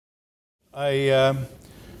I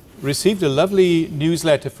received a lovely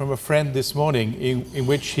newsletter from a friend this morning in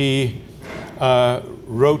which he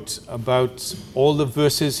wrote about all the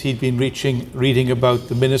verses he'd been reading about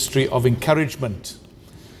the ministry of encouragement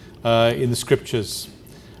in the scriptures.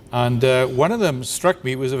 And one of them struck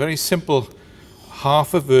me. It was a very simple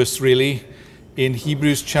half a verse, really. In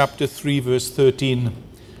Hebrews chapter 3, verse 13,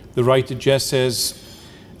 the writer just says,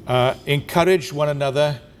 encourage one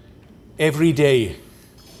another every day.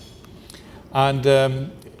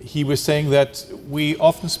 And he was saying that we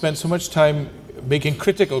often spend so much time making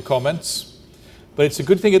critical comments, but it's a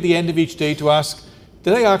good thing at the end of each day to ask,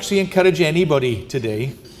 did I actually encourage anybody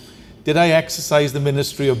today? Did I exercise the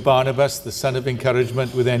ministry of Barnabas, the son of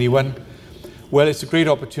encouragement, with anyone? Well, it's a great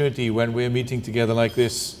opportunity when we're meeting together like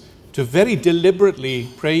this to very deliberately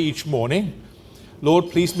pray each morning,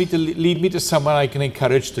 Lord, please lead me to someone I can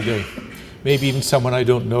encourage today, maybe even someone I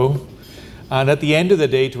don't know. And at the end of the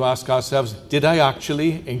day, to ask ourselves, did I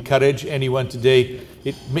actually encourage anyone today?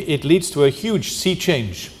 It leads to a huge sea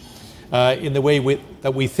change in the way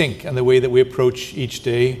that we think and the way that we approach each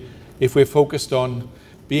day if we're focused on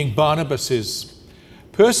being Barnabases.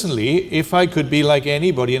 Personally, if I could be like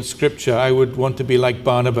anybody in Scripture, I would want to be like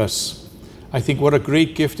Barnabas. I think what a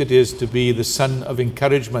great gift it is to be the son of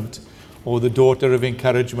encouragement or the daughter of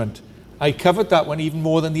encouragement. I covered that one even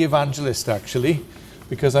more than the evangelist, actually,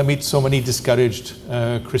 because I meet so many discouraged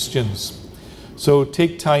Christians. So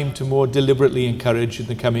take time to more deliberately encourage in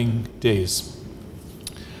the coming days.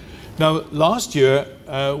 Now, last year,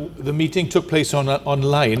 the meeting took place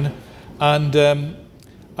online, and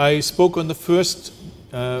I spoke on in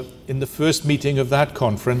the first meeting of that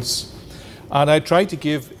conference, and I tried to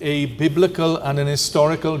give a biblical and an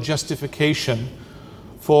historical justification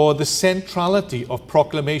for the centrality of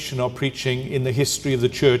proclamation or preaching in the history of the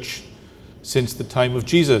church since the time of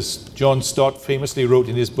Jesus. John Stott famously wrote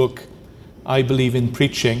in his book, I Believe in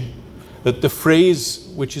Preaching, that the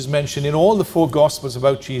phrase which is mentioned in all the four Gospels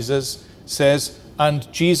about Jesus says,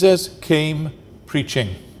 and Jesus came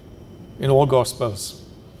preaching, in all Gospels.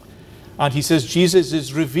 And he says Jesus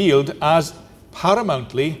is revealed as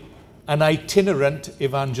paramountly an itinerant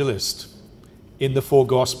evangelist in the four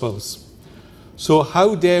Gospels. So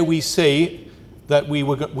how dare we say that we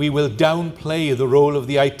will downplay the role of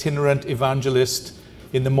the itinerant evangelist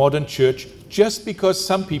in the modern church just because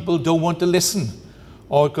some people don't want to listen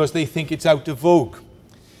or because they think it's out of vogue.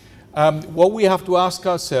 What we have to ask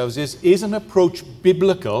ourselves is an approach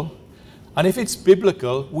biblical? And if it's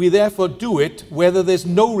biblical, we therefore do it whether there's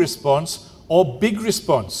no response or big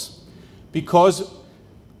response, because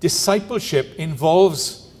discipleship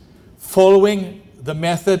involves following the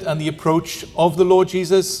method and the approach of the Lord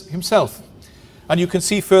Jesus himself. And you can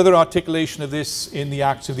see further articulation of this in the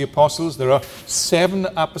Acts of the Apostles. There are 7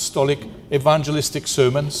 apostolic evangelistic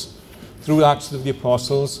sermons through Acts of the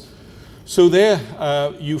Apostles. So there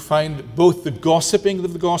you find both the gossiping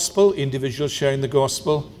of the gospel, individuals sharing the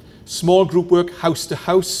gospel, small group work house to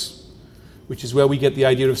house, which is where we get the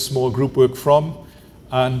idea of small group work from.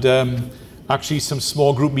 And actually some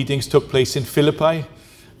small group meetings took place in Philippi,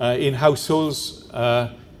 in households.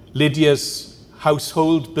 Lydia's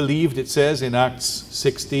household believed, it says in Acts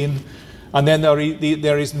 16. And then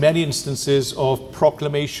there is many instances of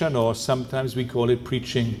proclamation, or sometimes we call it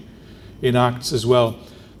preaching, in Acts as well.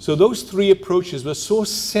 So those 3 approaches were so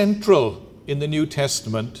central in the New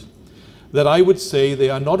Testament that I would say they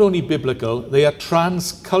are not only biblical, they are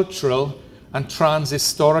transcultural and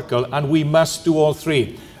transhistorical, and we must do all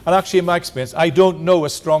 3. And actually, in my experience, I don't know a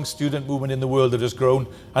strong student movement in the world that has grown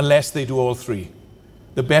unless they do all 3.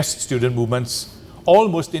 The best student movements,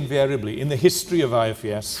 almost invariably in the history of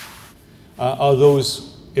IFES, are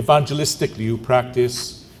those evangelistically who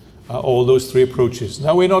practice all those 3 approaches.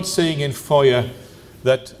 Now, we're not saying in FOIA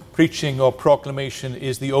that preaching or proclamation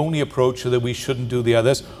is the only approach, or that we shouldn't do the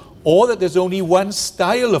others, or that there's only one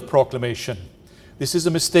style of proclamation. This is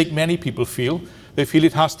a mistake many people feel. They feel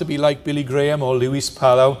it has to be like Billy Graham or Luis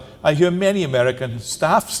Palau. I hear many American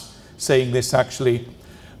staffs saying this, actually.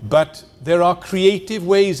 But there are creative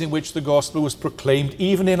ways in which the gospel was proclaimed,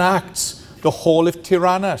 even in Acts, the Hall of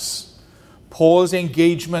Tyrannus, Paul's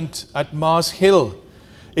engagement at Mars Hill.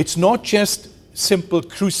 It's not just simple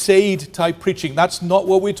crusade-type preaching. That's not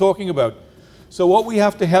what we're talking about. So what we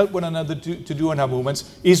have to help one another to do in our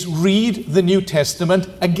movements is read the New Testament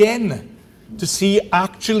again, to see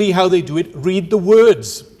actually how they do it. Read the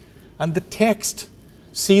words and the text.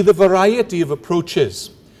 See the variety of approaches.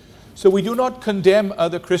 So we do not condemn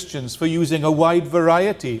other Christians for using a wide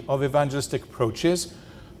variety of evangelistic approaches,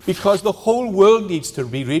 because the whole world needs to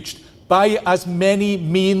be reached by as many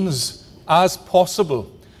means as possible.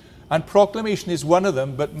 And proclamation is one of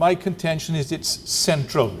them, but my contention is it's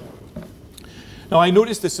central. Now, I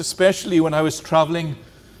noticed this especially when I was traveling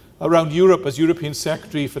around Europe as European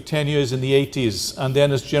Secretary for 10 years in the 80s, and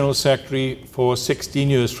then as General Secretary for 16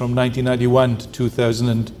 years from 1991 to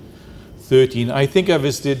 2013. I think I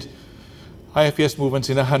visited IFES movements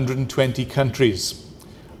in 120 countries.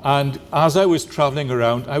 And as I was traveling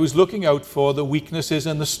around, I was looking out for the weaknesses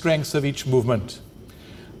and the strengths of each movement.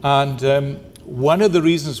 And one of the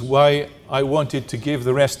reasons why I wanted to give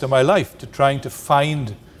the rest of my life to trying to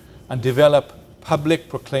find and develop public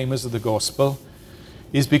proclaimers of the gospel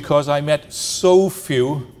is because I met so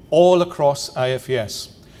few all across IFES.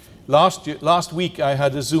 Last week I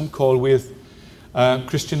had a Zoom call with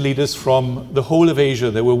Christian leaders from the whole of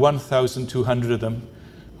Asia. There were 1,200 of them.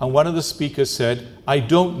 And one of the speakers said, I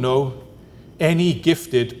don't know any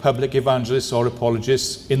gifted public evangelists or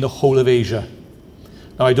apologists in the whole of Asia.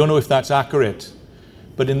 Now, I don't know if that's accurate,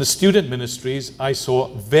 but in the student ministries, I saw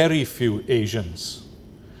very few Asians.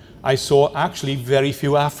 I saw actually very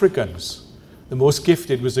few Africans. The most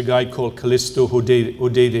gifted was a guy called Callisto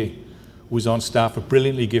Odede, who was on staff, a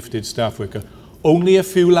brilliantly gifted staff worker. Only a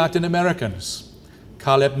few Latin Americans.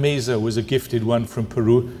 Caleb Meza was a gifted one from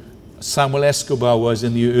Peru. Samuel Escobar was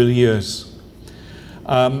in the early years.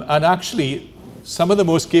 And actually, some of the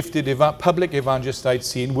most gifted public evangelists I'd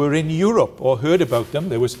seen were in Europe or heard about them.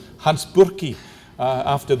 There was Hans Burki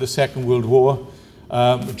after the Second World War,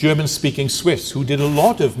 German-speaking Swiss, who did a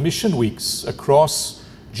lot of mission weeks across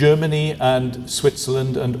Germany and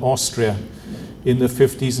Switzerland and Austria in the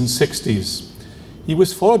 50s and 60s. He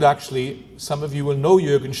was followed, actually, some of you will know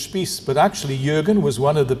Jürgen Spiess, but actually Jürgen was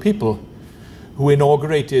one of the people who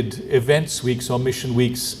inaugurated events weeks or mission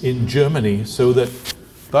weeks in Germany, so that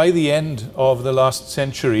by the end of the last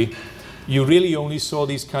century, you really only saw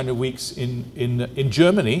these kind of weeks in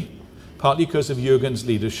Germany, partly because of Jürgen's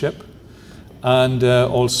leadership, and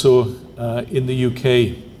also in the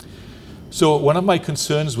UK. So one of my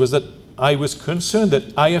concerns was that I was concerned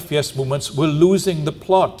that IFES movements were losing the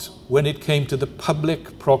plot when it came to the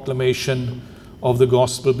public proclamation of the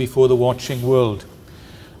gospel before the watching world.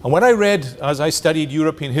 And when I read, as I studied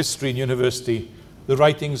European history in university, the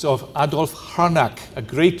writings of Adolf Harnack, a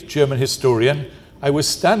great German historian, I was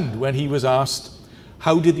stunned when he was asked,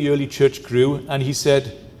 how did the early church grow? And he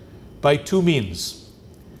said, by two means.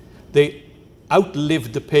 They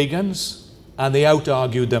outlived the pagans and they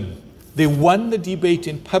out-argued them. They won the debate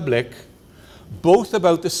in public, both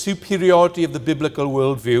about the superiority of the biblical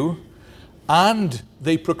worldview, and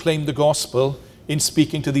they proclaimed the gospel in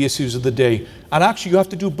speaking to the issues of the day. And actually, you have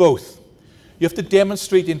to do both. You have to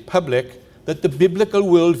demonstrate in public that the biblical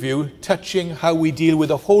worldview, touching how we deal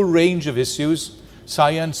with a whole range of issues,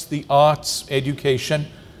 science, the arts, education,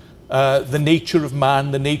 the nature of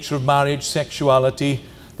man, the nature of marriage, sexuality,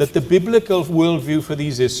 that the biblical worldview for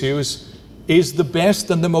these issues is the best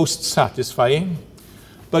and the most satisfying,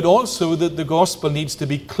 but also that the gospel needs to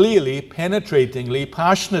be clearly, penetratingly,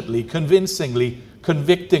 passionately, convincingly,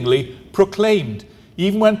 convictingly proclaimed,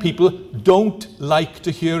 even when people don't like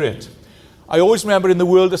to hear it. I always remember in the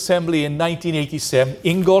World Assembly in 1987,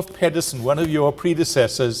 Ingolf Pedersen, one of your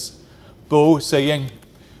predecessors, Bo, saying,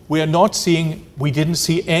 we didn't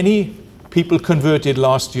see any people converted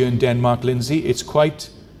last year in Denmark, Lindsay. It's quite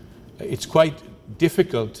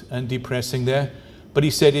difficult and depressing there. But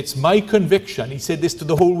he said, it's my conviction, he said this to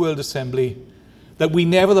the whole World Assembly, that we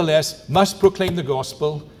nevertheless must proclaim the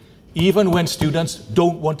gospel even when students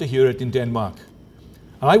don't want to hear it in Denmark.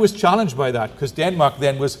 And I was challenged by that, because Denmark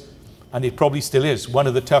then was, and it probably still is, one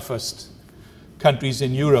of the toughest countries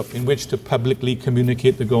in Europe in which to publicly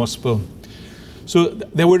communicate the gospel. So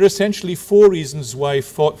there were essentially four reasons why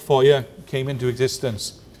FOIA came into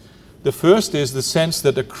existence. The first is the sense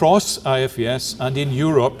that across IFES and in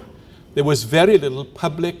Europe, there was very little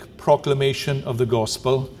public proclamation of the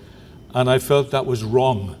gospel, and I felt that was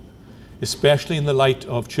wrong, especially in the light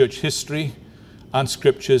of church history and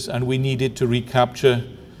scriptures, and we needed to recapture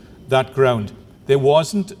that ground. There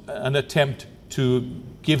wasn't an attempt to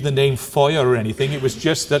give the name FOIA or anything. It was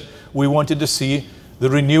just that we wanted to see the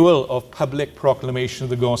renewal of public proclamation of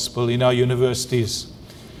the gospel in our universities.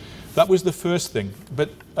 That was the first thing. But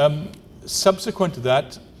subsequent to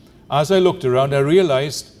that, as I looked around, I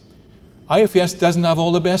realized IFES doesn't have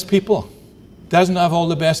all the best people, doesn't have all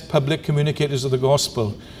the best public communicators of the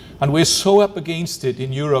gospel. And we're so up against it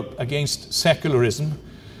in Europe, against secularism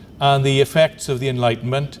and the effects of the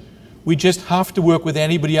Enlightenment. We just have to work with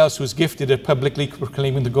anybody else who's gifted at publicly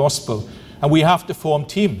proclaiming the gospel. And we have to form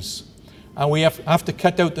teams. And we have to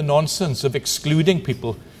cut out the nonsense of excluding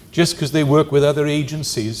people just because they work with other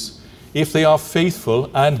agencies, if they are faithful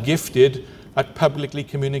and gifted at publicly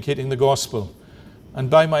communicating the gospel. And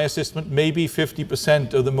by my assessment, maybe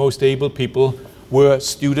 50% of the most able people were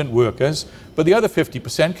student workers, but the other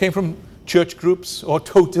 50% came from church groups or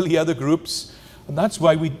totally other groups. And that's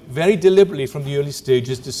why we very deliberately from the early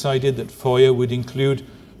stages decided that FOIA would include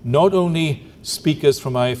not only speakers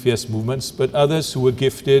from IFES movements, but others who were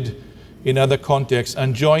gifted in other contexts,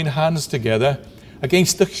 and join hands together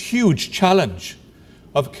against the huge challenge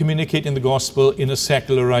of communicating the gospel in a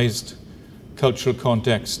secularized cultural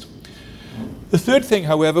context. The third thing,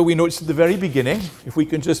 however, we noticed at the very beginning, if we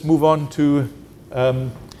can just move on to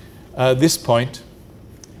this point,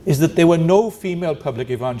 is that there were no female public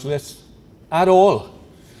evangelists at all.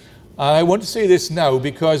 I want to say this now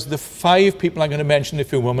because the 5 people I'm going to mention in a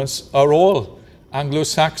few moments are all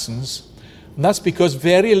Anglo-Saxons, and that's because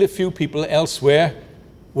very few people elsewhere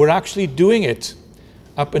were actually doing it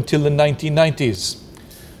up until the 1990s.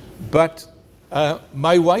 But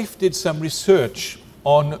my wife did some research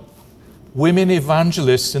on women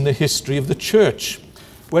evangelists in the history of the church.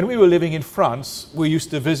 When we were living in France, we used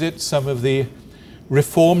to visit some of the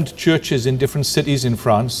Reformed churches in different cities in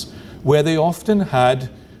France, where they often had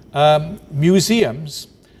museums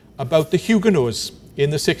about the Huguenots in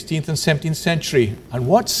the 16th and 17th century. And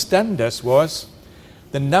what stunned us was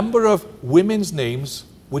the number of women's names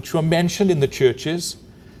which were mentioned in the churches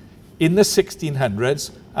in the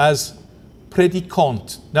 1600s as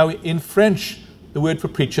prédicante. Now, in French, the word for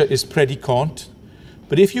preacher is prédicante,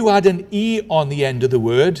 but if you add an E on the end of the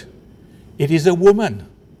word, it is a woman.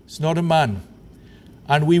 It's not a man.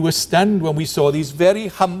 And we were stunned when we saw these very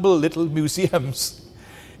humble little museums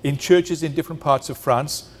in churches in different parts of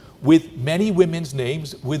France with many women's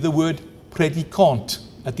names with the word prédicante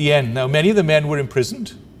at the end. Now, many of the men were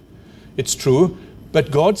imprisoned, it's true,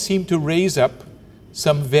 but God seemed to raise up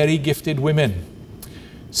some very gifted women.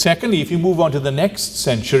 Secondly, if you move on to the next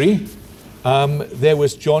century, there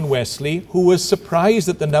was John Wesley, who was surprised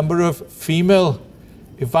at the number of female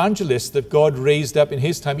evangelists that God raised up in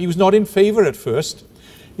his time. He was not in favor at first.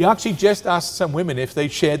 He actually just asked some women if they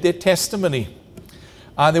shared their testimony.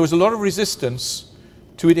 And there was a lot of resistance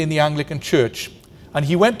to it in the Anglican Church. And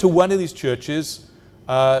he went to one of these churches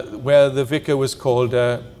where the vicar was called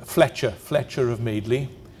Fletcher of Madeley.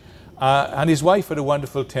 And his wife had a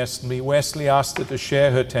wonderful testimony. Wesley asked her to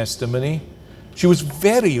share her testimony. She was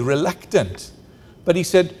very reluctant. But he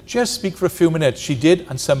said, just speak for a few minutes. She did,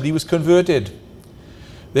 and somebody was converted.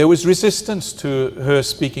 There was resistance to her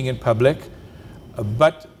speaking in public,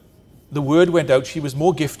 but the word went out. She was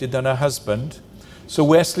more gifted than her husband. So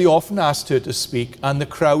Wesley often asked her to speak, and the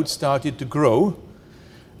crowd started to grow.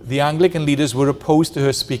 The Anglican leaders were opposed to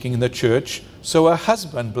her speaking in the church. So her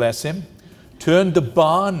husband, bless him, turned the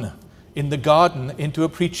barn in the garden into a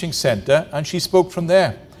preaching center, and she spoke from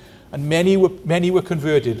there. And many were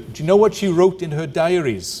converted. Do you know what she wrote in her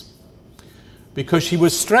diaries? Because she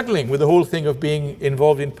was struggling with the whole thing of being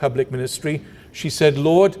involved in public ministry. She said,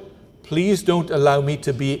 Lord, please don't allow me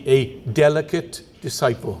to be a delicate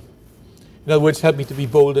disciple. In other words, help me to be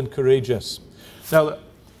bold and courageous. Now,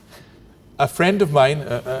 a friend of mine,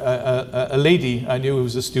 a lady I knew who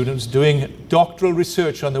was a student, was doing doctoral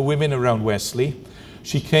research on the women around Wesley.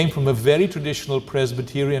 She came from a very traditional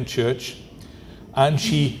Presbyterian church, and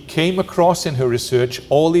she came across in her research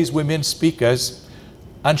all these women speakers,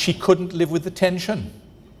 and she couldn't live with the tension.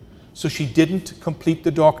 So she didn't complete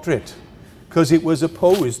the doctorate because it was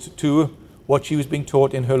opposed to what she was being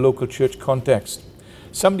taught in her local church context.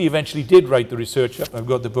 Somebody eventually did write the research up. I've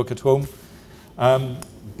got the book at home.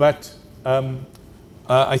 But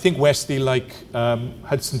I think Wesley, like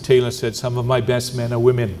Hudson Taylor said, some of my best men are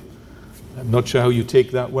women. I'm not sure how you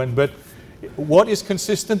take that one, but what is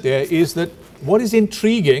consistent there is that what is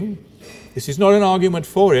intriguing, this is not an argument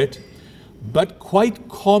for it, but quite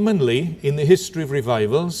commonly in the history of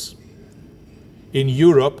revivals in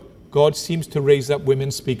Europe, God seems to raise up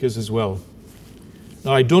women speakers as well.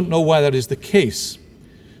 Now, I don't know why that is the case,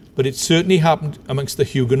 but it certainly happened amongst the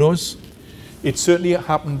Huguenots. It certainly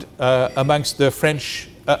happened amongst the French,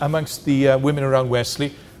 amongst the women around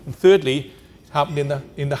Wesley. And thirdly, it happened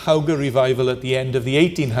in the Hauge revival at the end of the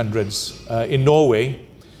 1800s in Norway,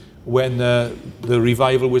 when the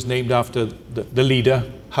revival was named after the leader,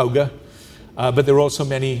 Hauge. But there were also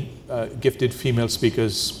many gifted female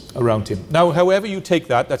speakers around him. Now, however you take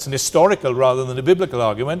that, that's an historical rather than a biblical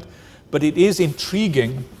argument, but it is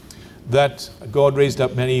intriguing that God raised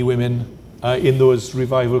up many women in those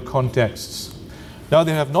revival contexts. Now,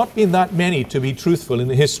 there have not been that many, to be truthful, in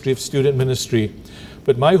the history of student ministry,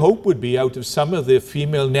 but my hope would be out of some of the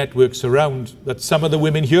female networks around that some of the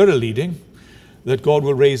women here are leading, that God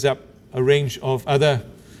will raise up a range of other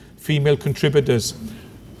female contributors.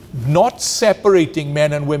 not separating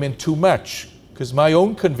men and women too much, because my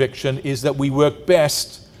own conviction is that we work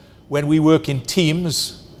best when we work in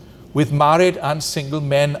teams with married and single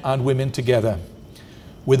men and women together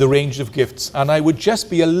with a range of gifts. And I would just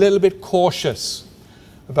be a little bit cautious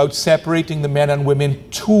about separating the men and women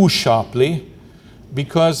too sharply,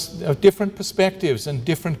 because of different perspectives and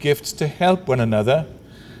different gifts to help one another.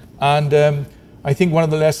 And I think one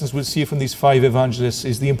of the lessons we'll see from these 5 evangelists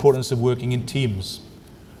is the importance of working in teams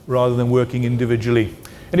rather than working individually.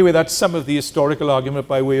 Anyway, that's some of the historical argument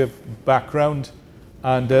by way of background.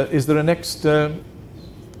 And is there a next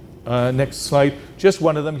slide? Just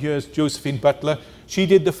one of them here is Josephine Butler. She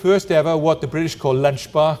did the first ever, what the British call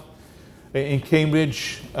lunch bar in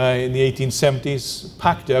Cambridge in the 1870s,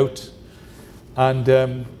 packed out.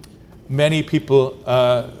 And many people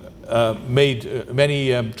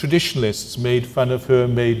many traditionalists made fun of her,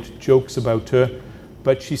 made jokes about her.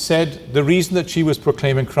 But she said the reason that she was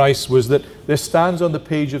proclaiming Christ was that there stands on the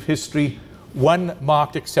page of history one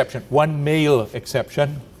marked exception, one male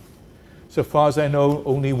exception. So far as I know,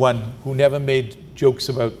 only one, who never made jokes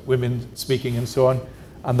about women speaking and so on,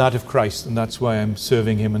 and that of Christ. And that's why I'm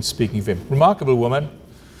serving him and speaking of him. Remarkable woman,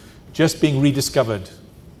 just being rediscovered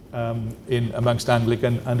amongst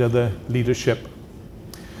Anglican and other leadership.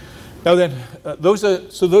 Now then, those are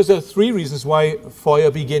 3 reasons why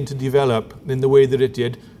FOIA began to develop in the way that it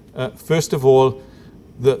did. First of all,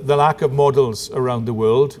 the lack of models around the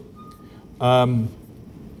world. The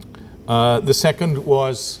second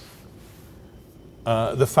was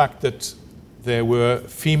the fact that there were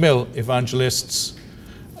female evangelists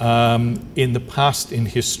in the past in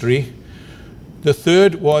history. The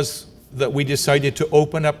third was that we decided to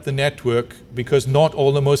open up the network because not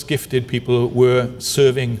all the most gifted people were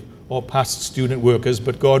serving or past student workers,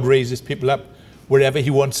 but God raises people up wherever he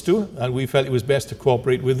wants to, and we felt it was best to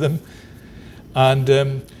cooperate with them. And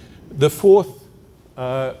the fourth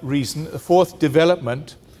reason, the fourth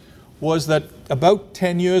development, was that about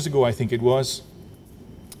 10 years ago, I think it was,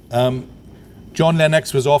 John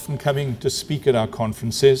Lennox was often coming to speak at our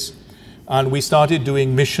conferences, and we started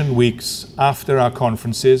doing mission weeks after our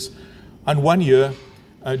conferences. And one year,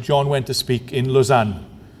 John went to speak in Lausanne,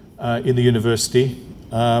 in the university,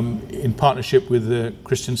 in partnership with the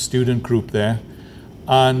Christian student group there.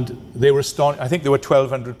 And they were I think there were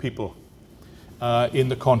 1,200 people in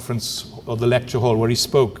the conference or the lecture hall where he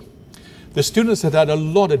spoke. The students had had a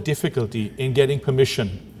lot of difficulty in getting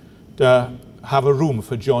permission to have a room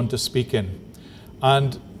for John to speak in.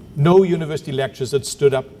 And no university lecturers had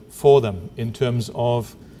stood up for them in terms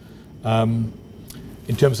of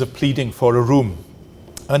pleading for a room,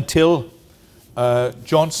 until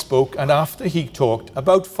John spoke. And after he talked,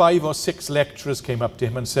 about 5 or 6 lecturers came up to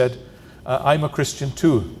him and said, I'm a Christian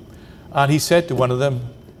too. And he said to one of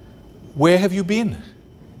them, where have you been?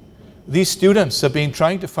 These students have been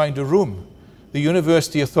trying to find a room. The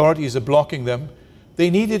university authorities are blocking them. They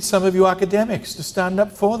needed some of you academics to stand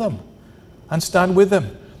up for them and stand with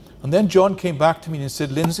them. And then John came back to me and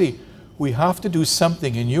said, Lindsay, we have to do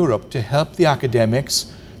something in Europe to help the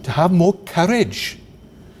academics to have more courage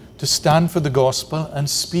to stand for the gospel and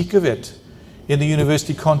speak of it in the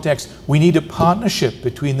university context. We need a partnership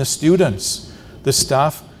between the students, the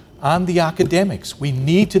staff, and the academics. We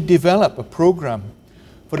need to develop a program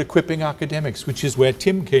for equipping academics, which is where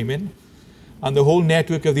Tim came in, and the whole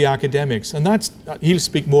network of the academics. And he'll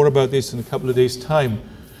speak more about this in a couple of days' time.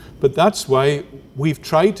 But that's why we've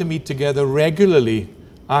tried to meet together regularly,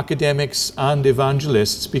 academics and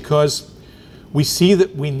evangelists, because we see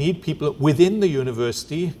that we need people within the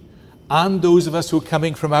university and those of us who are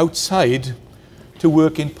coming from outside to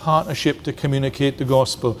work in partnership to communicate the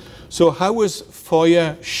gospel. So how was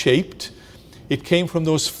FOIA shaped? It came from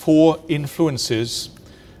those 4 influences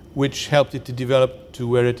which helped it to develop to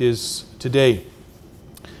where it is today.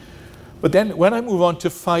 But then when I move on to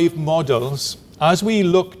 5 models, as we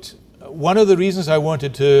looked, one of the reasons I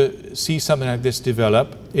wanted to see something like this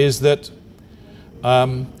develop is that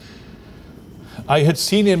I had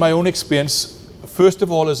seen in my own experience, first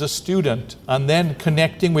of all as a student, and then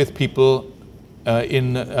connecting with people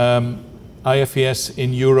in IFES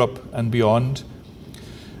in Europe and beyond.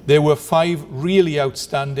 There were 5 really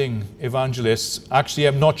outstanding evangelists. Actually,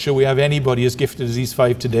 I'm not sure we have anybody as gifted as these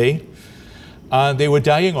 5 today. And they were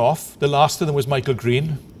dying off. The last of them was Michael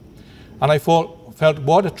Green. And I felt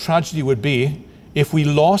what a tragedy it would be if we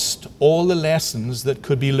lost all the lessons that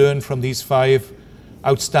could be learned from these 5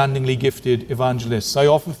 outstandingly gifted evangelists. I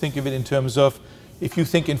often think of it in terms of, if you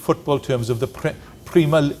think in football terms of the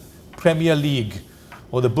Premier League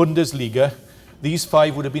or the Bundesliga, these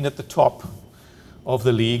 5 would have been at the top of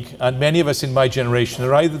the league, and many of us in my generation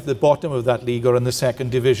are either at the bottom of that league or in the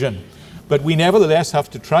second division. But we nevertheless have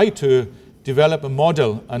to try to develop a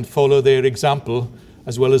model and follow their example,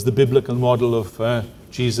 as well as the biblical model of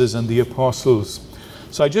Jesus and the apostles.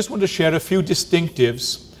 So I just want to share a few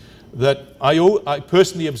distinctives that I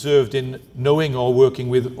personally observed in knowing or working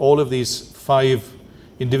with all of these 5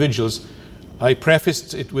 individuals. I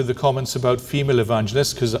prefaced it with the comments about female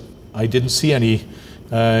evangelists because I didn't see any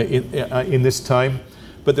in this time.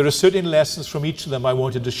 But there are certain lessons from each of them I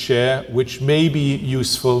wanted to share which may be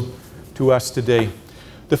useful to us today.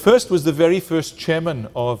 The first was the very first chairman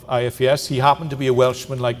of IFES. He happened to be a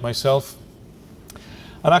Welshman like myself.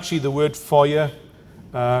 And actually the word foyer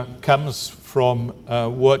comes from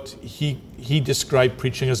what he described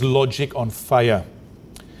preaching as logic on fire.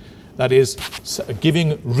 That is,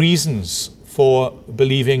 giving reasons for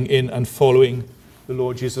believing in and following the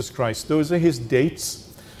Lord Jesus Christ. Those are his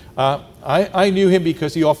dates. I knew him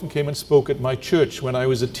because he often came and spoke at my church when I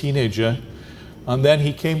was a teenager. And then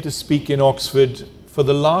he came to speak in Oxford for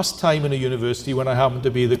the last time in a university when I happened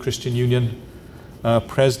to be the Christian Union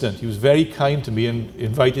president. He was very kind to me and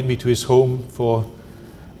invited me to his home for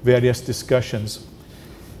various discussions.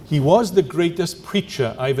 He was the greatest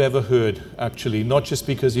preacher I've ever heard, actually, not just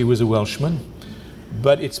because he was a Welshman,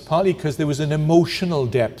 but it's partly because there was an emotional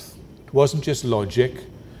depth. It wasn't just logic,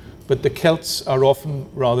 but the Celts are often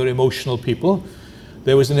rather emotional people.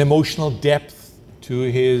 There was an emotional depth to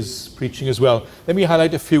his preaching as well. Let me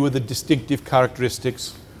highlight a few of the distinctive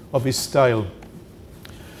characteristics of his style.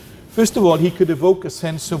 First of all, he could evoke a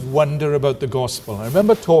sense of wonder about the gospel. I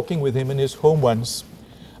remember talking with him in his home once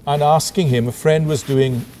and asking him, a friend was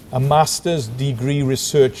doing a master's degree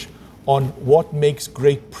research on what makes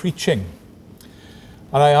great preaching.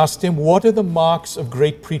 And I asked him, what are the marks of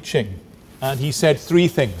great preaching? And he said 3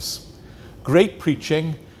 things. Great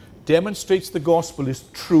preaching demonstrates the gospel is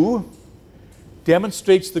true,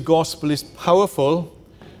 demonstrates the gospel is powerful,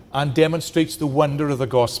 and demonstrates the wonder of the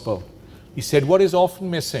gospel. He said what is often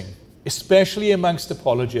missing, especially amongst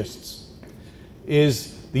apologists,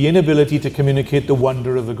 is the inability to communicate the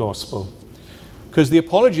wonder of the gospel. Because the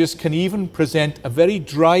apologist can even present a very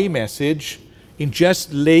dry message in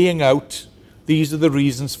just laying out these are the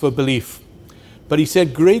reasons for belief. But he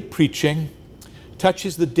said great preaching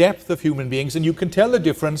touches the depth of human beings, and you can tell the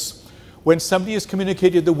difference when somebody has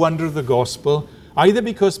communicated the wonder of the gospel, either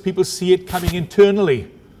because people see it coming internally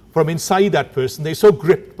from inside that person, they're so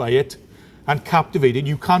gripped by it and captivated,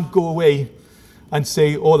 you can't go away and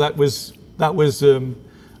say, oh, that was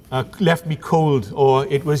left me cold, or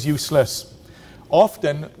it was useless.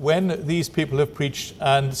 Often, when these people have preached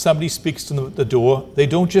and somebody speaks to them at the door, they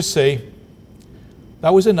don't just say,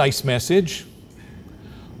 that was a nice message,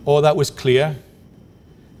 or that was clear.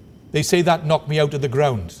 They say, that knocked me out of the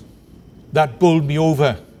ground. That bowled me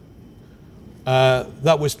over.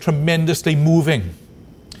 That was tremendously moving.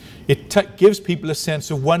 It gives people a sense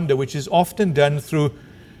of wonder, which is often done through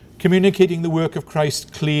communicating the work of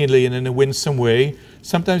Christ clearly and in a winsome way.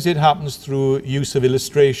 Sometimes it happens through use of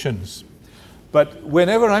illustrations. But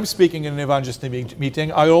whenever I'm speaking in an evangelistic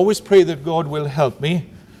meeting, I always pray that God will help me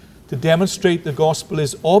to demonstrate the gospel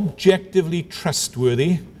is objectively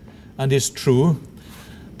trustworthy and is true,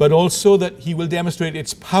 but also that he will demonstrate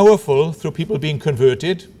it's powerful through people being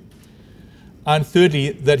converted. And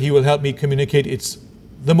thirdly, that he will help me communicate it's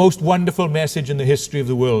the most wonderful message in the history of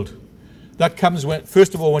the world. That comes when,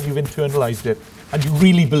 first of all, when you've internalized it and you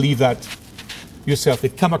really believe that yourself.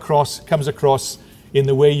 It comes across in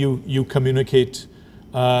the way you communicate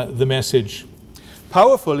the message.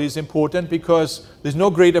 Powerful is important because there's no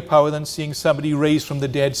greater power than seeing somebody raised from the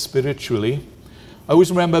dead spiritually. I always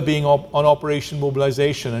remember being on Operation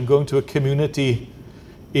Mobilization and going to a community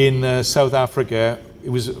in South Africa. It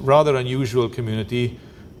was a rather unusual community.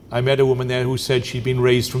 I met a woman there who said she'd been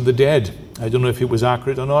raised from the dead. I don't know if it was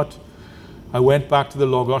accurate or not. I went back to the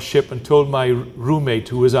Logos ship and told my roommate,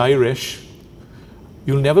 who was Irish,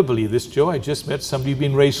 "You'll never believe this, Joe. I just met somebody who'd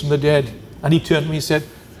been raised from the dead." And he turned to me and said,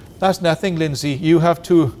 "That's nothing, Lindsay. You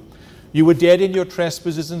were dead in your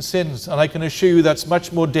trespasses and sins. And I can assure you that's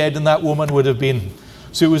much more dead than that woman would have been.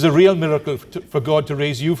 So it was a real miracle for God to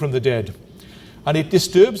raise you from the dead." And it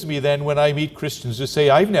disturbs me then when I meet Christians who say,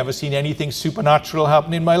 "I've never seen anything supernatural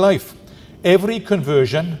happen in my life." Every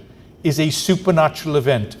conversion is a supernatural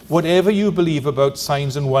event. Whatever you believe about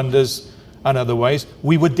signs and wonders and otherwise,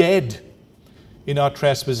 we were dead in our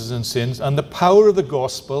trespasses and sins. And the power of the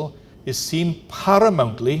gospel is seen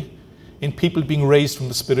paramountly in people being raised from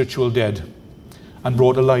the spiritual dead and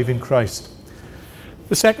brought alive in Christ.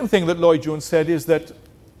 The second thing that Lloyd Jones said is that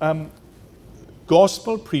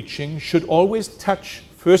gospel preaching should always touch,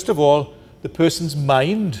 first of all, the person's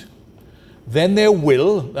mind, then their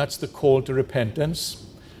will, that's the call to repentance,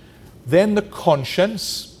 then the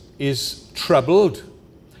conscience is troubled,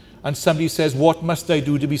 and somebody says, what must I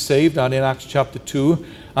do to be saved? And in Acts chapter 2,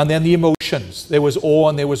 and then the emotions. There was awe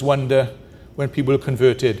and there was wonder when people were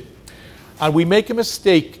converted. And we make a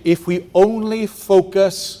mistake if we only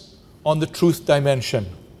focus on the truth dimension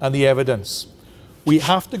and the evidence. We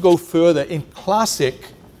have to go further in classic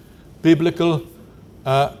biblical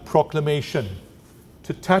proclamation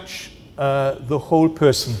to touch the whole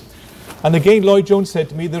person. And again, Lloyd Jones said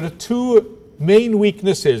to me, there are two main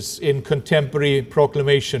weaknesses in contemporary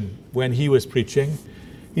proclamation when he was preaching.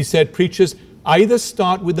 He said preachers either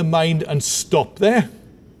start with the mind and stop there,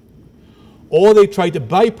 or they try to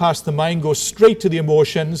bypass the mind, go straight to the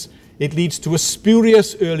emotions. It leads to a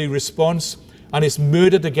spurious early response, and it's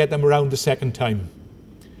murder to get them around the second time,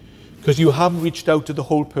 because you haven't reached out to the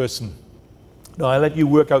whole person. Now, I'll let you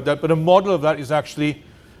work out that, but a model of that is actually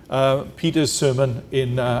Peter's sermon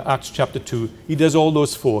in Acts chapter 2. He does all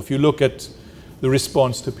those four, if you look at the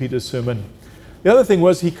response to Peter's sermon. The other thing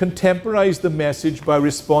was he contemporized the message by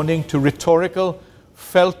responding to rhetorical,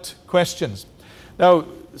 felt questions. Now,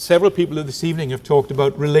 several people this evening have talked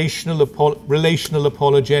about relational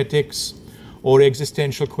apologetics or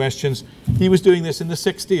existential questions. He was doing this in the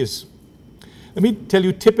 60s. Let me tell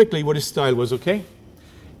you typically what his style was, okay?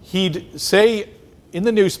 He'd say in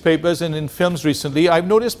the newspapers and in films recently, I've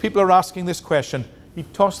noticed people are asking this question.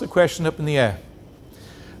 He'd toss the question up in the air.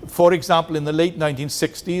 For example, in the late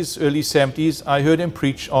 1960s, early 70s, I heard him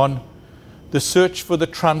preach on the search for the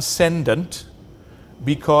transcendent,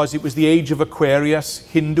 because it was the age of Aquarius.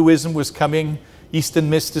 Hinduism was coming, Eastern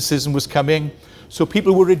mysticism was coming. So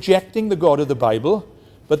people were rejecting the God of the Bible,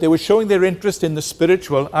 but they were showing their interest in the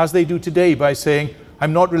spiritual, as they do today, by saying,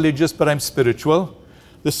 I'm not religious, but I'm spiritual.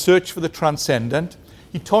 The search for the transcendent.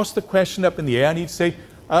 He tossed the question up in the air and he'd say,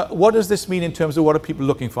 what does this mean in terms of what are people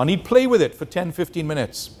looking for? And he'd play with it for 10, 15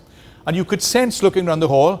 minutes. And you could sense, looking around the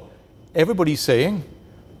hall, everybody's saying,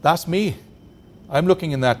 that's me. I'm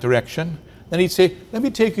looking in that direction. Then he'd say, let me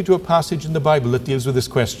take you to a passage in the Bible that deals with this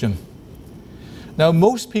question. Now,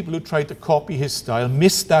 most people who tried to copy his style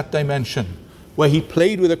missed that dimension, where he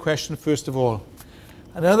played with a question first of all.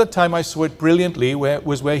 Another time I saw it brilliantly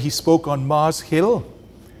was where he spoke on Mars Hill.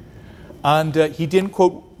 And he didn't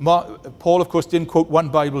quote, Paul, of course, didn't quote one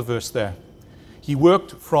Bible verse there. He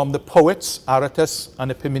worked from the poets, Aratus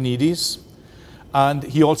and Epimenides, and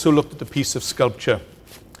he also looked at the piece of sculpture.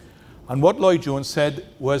 And what Lloyd Jones said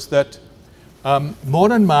was that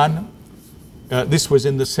modern man, this was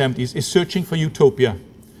in the 70s, is searching for utopia,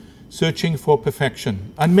 searching for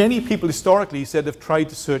perfection. And many people historically, he said, have tried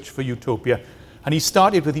to search for utopia. And he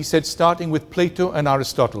said, starting with Plato and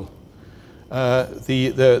Aristotle,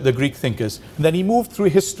 the Greek thinkers. And then he moved through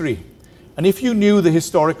history. And if you knew the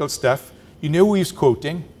historical stuff, you knew who he was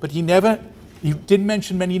quoting, but he didn't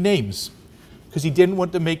mention many names, because he didn't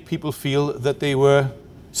want to make people feel that they were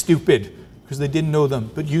stupid, because they didn't know them.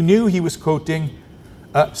 But you knew he was quoting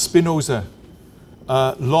Spinoza,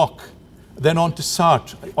 Locke, then on to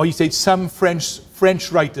Sartre, or he said some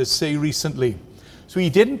French writers say recently. So he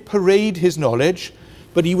didn't parade his knowledge,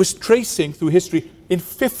 but he was tracing through history. In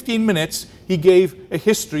 15 minutes, he gave a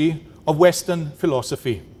history of Western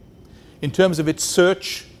philosophy in terms of its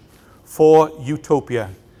search for utopia,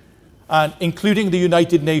 and including the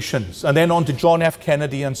United Nations, and then on to John F.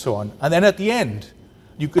 Kennedy and so on. And then at the end,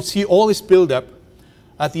 you could see all this build-up.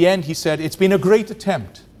 At the end, he said, it's been a great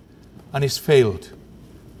attempt, and it's failed.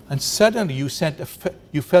 And suddenly you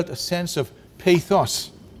felt a sense of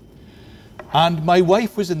pathos. And my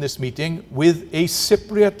wife was in this meeting with a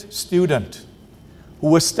Cypriot student who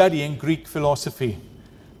was studying Greek philosophy.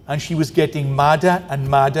 And she was getting madder and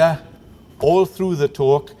madder all through the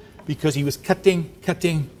talk, because he was cutting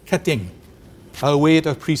away at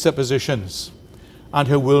her presuppositions and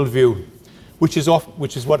her worldview, which is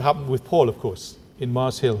what happened with Paul, of course, in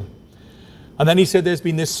Mars Hill. And then he said there's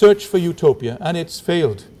been this search for utopia, and it's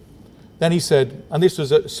failed. Then he said, and this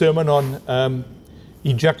was a sermon on,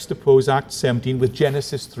 he juxtaposed Acts 17 with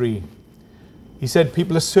Genesis 3. He said,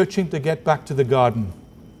 people are searching to get back to the garden,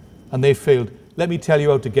 and they failed. Let me tell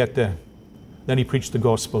you how to get there. Then he preached the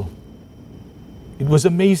gospel. It was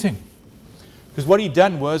amazing, because what he'd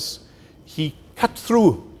done was he cut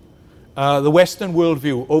through the Western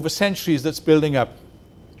worldview over centuries that's building up,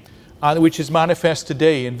 and which is manifest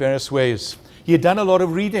today in various ways. He had done a lot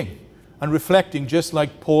of reading and reflecting, just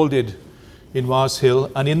like Paul did in Mars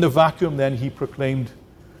Hill, and in the vacuum then he proclaimed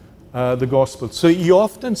the gospel. So he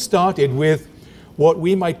often started with what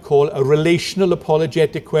we might call a relational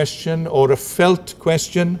apologetic question, or a felt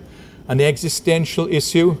question, an existential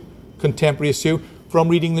issue, contemporary issue from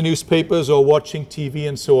reading the newspapers or watching TV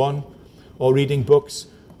and so on, or reading books.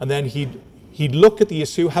 And then he'd look at the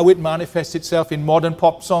issue, how it manifests itself in modern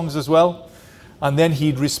pop songs as well, and then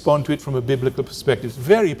he'd respond to it from a biblical perspective. It's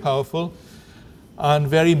very powerful and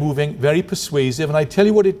very moving, very persuasive. And I tell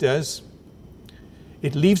you what it does.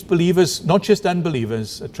 It leaves believers, not just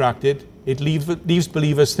unbelievers, attracted. It leaves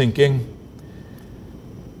believers thinking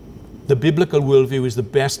the biblical worldview is the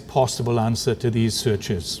best possible answer to these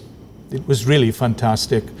searches. It was really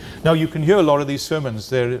fantastic. Now you can hear a lot of these sermons.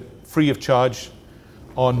 They're free of charge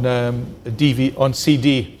on on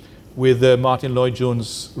CD with Martin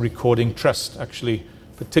Lloyd-Jones recording Trust, actually.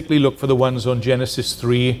 Particularly look for the ones on Genesis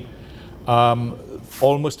 3. I'm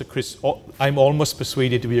almost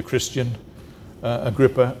persuaded to be a Christian.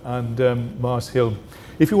 Agrippa and Mars Hill.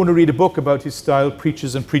 If you want to read a book about his style,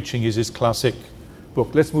 Preachers and Preaching is his classic book.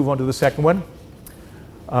 Let's move on to the second one.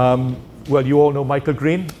 Well, you all know Michael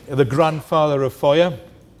Green, the grandfather of Foyer.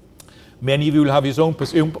 Many of you will have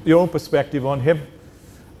your own perspective on him.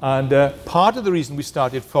 And part of the reason we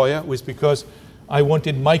started Foyer was because I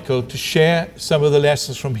wanted Michael to share some of the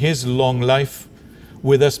lessons from his long life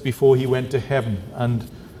with us before he went to heaven. And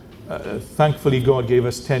thankfully, God gave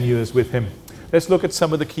us 10 years with him. Let's look at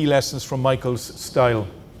some of the key lessons from Michael's style.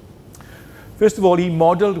 First of all, he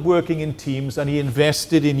modeled working in teams and he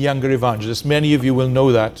invested in younger evangelists. Many of you will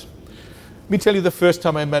know that. Let me tell you the first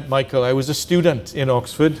time I met Michael. I was a student in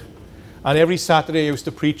Oxford, and every Saturday I used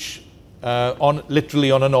to preach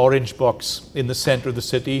literally on an orange box in the center of the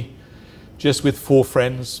city, just with 4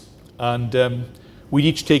 friends. And we'd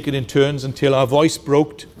each take it in turns until our voice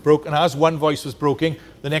broke. And as one voice was broken,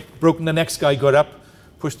 the next guy got up,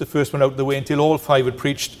 pushed the first one out of the way until all 5 had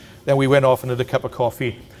preached. Then we went off and had a cup of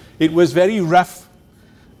coffee. It was very rough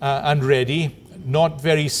and ready, not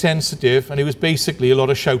very sensitive, and it was basically a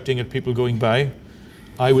lot of shouting at people going by.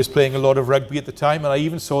 I was playing a lot of rugby at the time, and I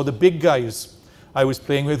even saw the big guys I was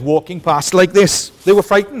playing with walking past like this. They were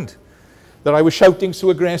frightened that I was shouting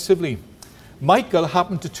so aggressively. Michael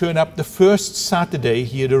happened to turn up the first Saturday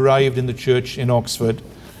he had arrived in the church in Oxford,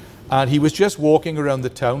 and he was just walking around the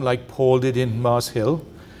town like Paul did in Mars Hill.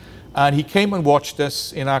 And he came and watched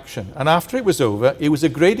us in action. And after it was over, it was a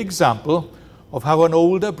great example of how an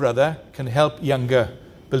older brother can help younger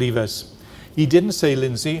believers. He didn't say,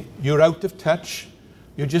 Lindsay, you're out of touch.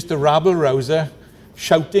 You're just a rabble-rouser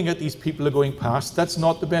shouting at these people who are going past. That's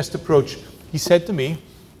not the best approach. He said to me,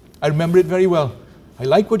 I remember it very well, I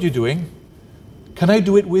like what you're doing. Can I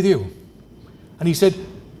do it with you? And he said,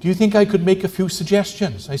 do you think I could make a few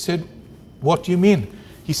suggestions? I said, what do you mean?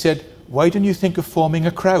 He said, why don't you think of forming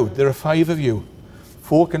a crowd? There are 5 of you.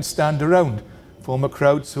 4 can stand around, form a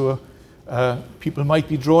crowd so people might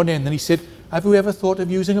be drawn in. Then he said, have you ever thought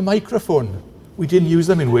of using a microphone? We didn't use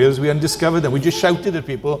them in Wales, we undiscovered them. We just shouted at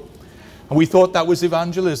people. And we thought that was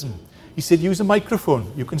evangelism. He said, use a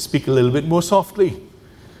microphone. You can speak a little bit more softly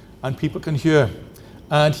and people can hear.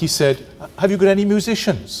 And he said, have you got any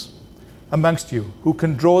musicians amongst you who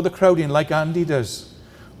can draw the crowd in like Andy does,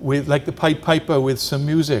 with like the Pied Piper with some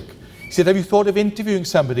music? He said, have you thought of interviewing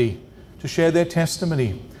somebody to share their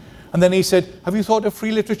testimony? And then he said, have you thought of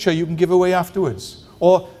free literature you can give away afterwards?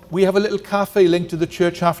 Or we have a little cafe linked to the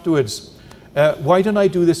church afterwards. Why don't I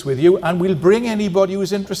do this with you? And we'll bring anybody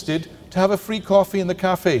who's interested to have a free coffee in the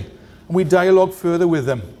cafe. And we dialogue further with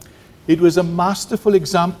them. It was a masterful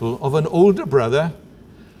example of an older brother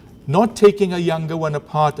not taking a younger one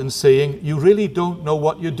apart and saying, you really don't know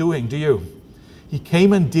what you're doing, do you? He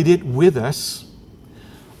came and did it with us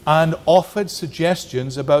and offered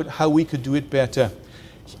suggestions about how we could do it better.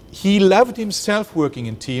 He loved himself working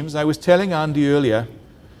in teams. I was telling Andy earlier,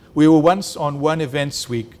 we were once on one events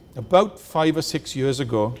week, about 5 or 6 years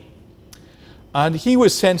ago, and he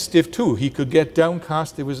was sensitive too. He could get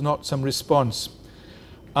downcast, there was not some response.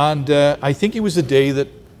 And I think it was a day that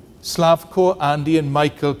Slavko, Andy and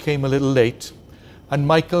Michael came a little late, and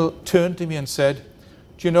Michael turned to me and said,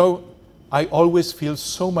 do you know, I always feel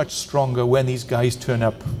so much stronger when these guys turn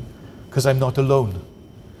up, because I'm not alone.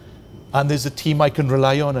 And there's a team I can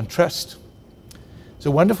rely on and trust. It's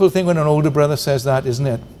a wonderful thing when an older brother says that, isn't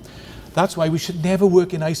it? That's why we should never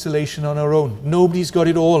work in isolation on our own. Nobody's got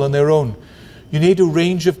it all on their own. You need a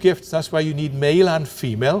range of gifts. That's why you need male and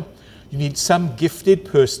female. You need some gifted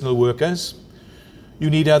personal workers. You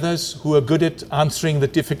need others who are good at answering the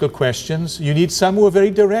difficult questions. You need some who are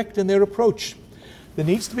very direct in their approach. There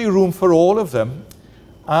needs to be room for all of them.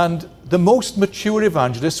 And the most mature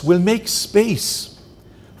evangelists will make space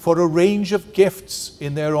for a range of gifts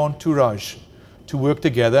in their entourage to work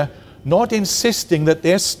together, not insisting that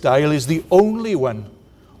their style is the only one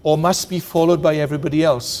or must be followed by everybody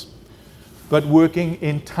else. but working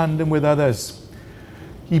in tandem with others.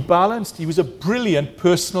 He was a brilliant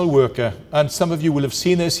personal worker, and some of you will have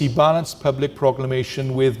seen this. He balanced public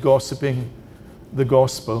proclamation with gossiping the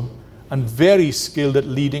gospel, and very skilled at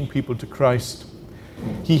leading people to Christ.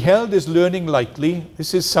 He held his learning lightly.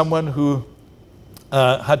 This is someone who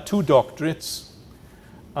had 2 doctorates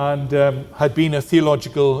and had been a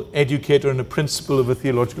theological educator and a principal of a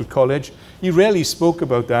theological college. He rarely spoke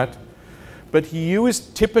about that, but he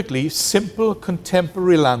used typically simple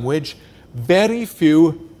contemporary language, very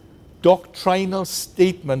few doctrinal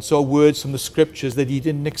statements or words from the scriptures that he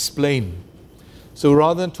didn't explain. So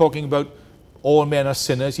rather than talking about all men are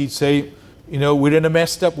sinners, he'd say, you know, we're in a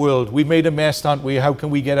messed up world. We've made a mess, aren't we? How can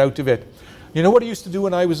we get out of it? You know what he used to do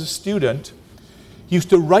when I was a student? He used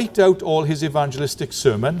to write out all his evangelistic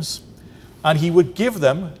sermons, and he would give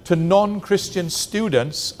them to non-Christian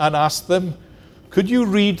students and ask them, could you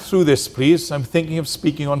read through this, please? I'm thinking of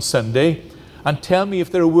speaking on Sunday, and tell me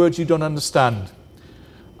if there are words you don't understand.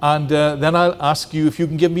 And then I'll ask you if you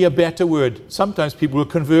can give me a better word. Sometimes people were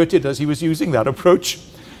converted as he was using that approach.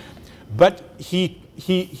 But he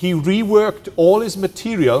reworked all his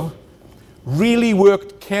material, really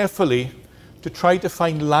worked carefully to try to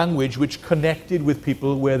find language which connected with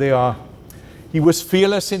people where they are. He was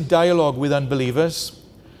fearless in dialogue with unbelievers.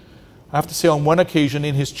 I have to say, on one occasion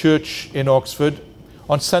in his church in Oxford,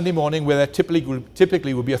 on Sunday morning, where there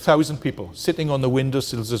typically would be 1,000 people sitting on the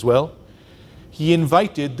windowsills as well, he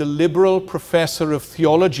invited the liberal professor of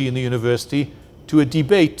theology in the university to a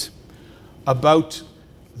debate about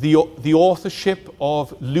the authorship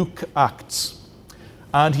of Luke Acts.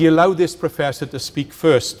 And he allowed this professor to speak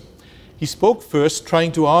first. He spoke first,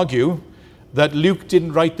 trying to argue that Luke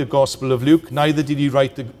didn't write the Gospel of Luke, neither did he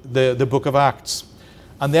write the book of Acts.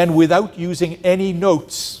 And then, without using any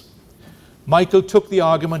notes, Michael took the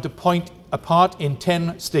argument apart in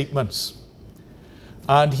 10 statements.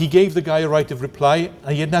 And he gave the guy a right of reply,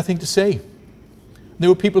 and he had nothing to say. There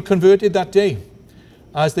were people converted that day,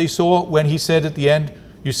 as they saw when he said at the end,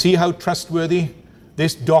 you see how trustworthy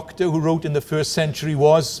this doctor who wrote in the 1st century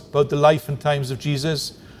was about the life and times of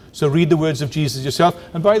Jesus. So read the words of Jesus yourself.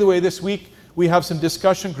 And by the way, this week we have some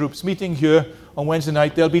discussion groups meeting here on Wednesday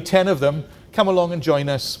night. There'll be 10 of them. Come along and join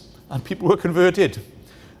us. And people were converted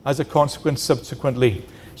as a consequence subsequently.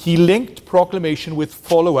 He linked proclamation with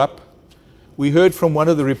follow-up. We heard from one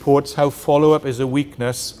of the reports how follow-up is a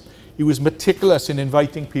weakness. He was meticulous in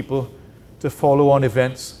inviting people to follow on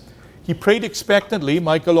events. He prayed expectantly.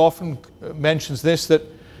 Michael often mentions this, that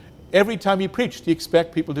every time he preached, he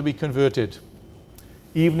expected people to be converted,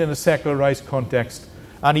 even in a secularized context.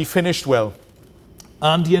 And he finished well.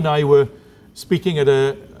 Andy and I were speaking at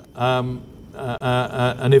an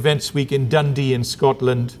events week in Dundee in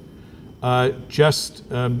Scotland just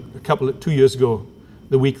 2 years ago,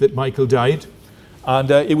 the week that Michael died. And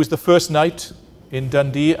it was the first night in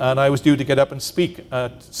Dundee, and I was due to get up and speak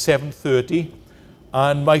at 7:30,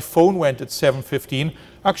 and my phone went at 7:15.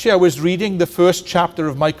 Actually, I was reading the first chapter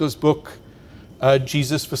of Michael's book,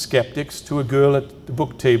 Jesus for Skeptics, to a girl at the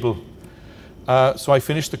book table. So I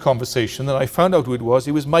finished the conversation, and I found out who it was.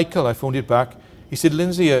 It was Michael. I phoned it back. He said,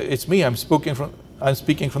 Lindsay, it's me. I'm speaking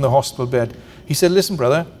from the hospital bed. He said, listen,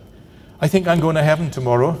 brother, I think I'm going to heaven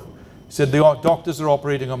tomorrow. He said, the doctors are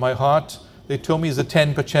operating on my heart. They told me there's a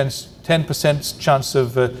 10% chance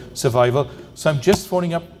of survival. So I'm just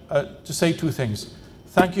phoning up to say 2 things.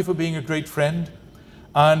 Thank you for being a great friend,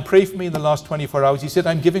 and pray for me in the last 24 hours. He said,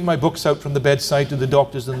 I'm giving my books out from the bedside to the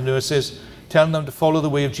doctors and the nurses, telling them to follow the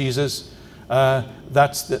way of Jesus.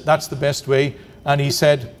 That's the best way. And he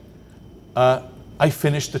said, I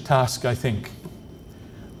finished the task, I think.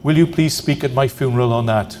 Will you please speak at my funeral on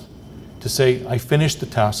that? To say, I finished the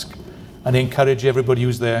task, and encourage everybody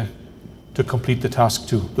who's there to complete the task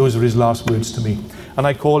too. Those are his last words to me. And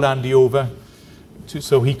I called Andy over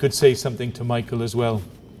so he could say something to Michael as well.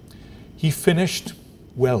 He finished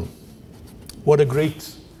well. What a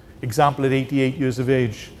great example at 88 years of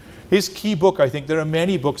age. His key book, I think, there are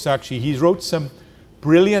many books actually. He wrote some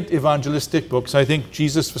brilliant evangelistic books. I think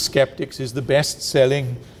Jesus for Skeptics is the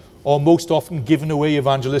best-selling or most often given away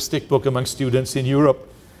evangelistic book among students in Europe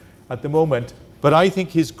at the moment. But I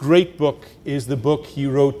think his great book is the book he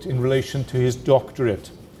wrote in relation to his doctorate,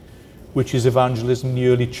 which is Evangelism in the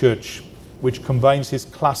Early Church, which combines his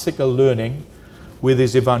classical learning with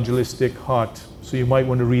his evangelistic heart. So you might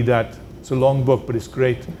want to read that. It's a long book, but it's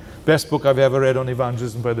great. Best book I've ever read on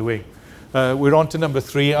evangelism, by the way. We're on to number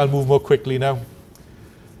 3. I'll move more quickly now.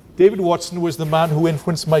 David Watson was the man who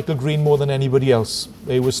influenced Michael Green more than anybody else.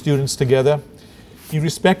 They were students together. He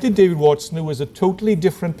respected David Watson, who was a totally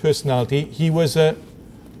different personality. He was an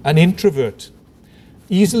introvert,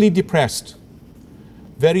 easily depressed,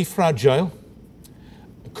 very fragile,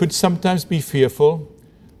 could sometimes be fearful,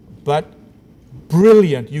 but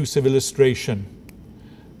brilliant use of illustration.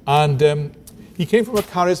 And he came from a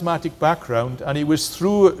charismatic background, and it was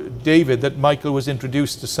through David that Michael was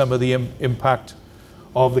introduced to some of the impact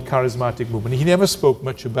of the charismatic movement. He never spoke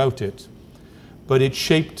much about it, but it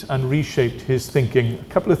shaped and reshaped his thinking. A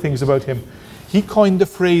couple of things about him. He coined the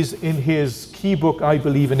phrase in his key book, I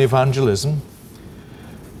Believe in Evangelism,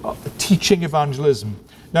 teaching evangelism.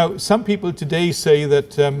 Now, some people today say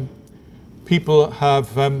that people have,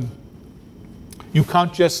 you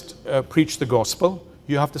can't just preach the gospel,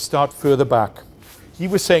 you have to start further back. He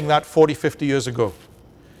was saying that 40, 50 years ago.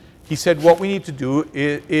 He said what we need to do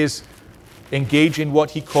is engage in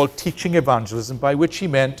what he called teaching evangelism, by which he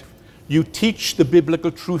meant you teach the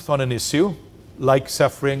biblical truth on an issue, like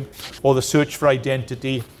suffering, or the search for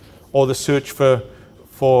identity, or the search for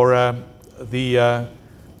the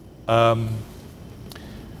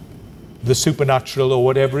supernatural, or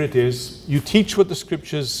whatever it is. You teach what the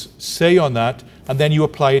scriptures say on that, and then you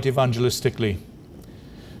apply it evangelistically.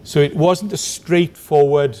 So it wasn't a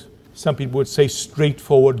straightforward, some people would say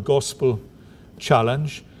straightforward gospel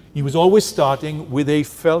challenge. He was always starting with a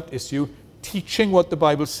felt issue, teaching what the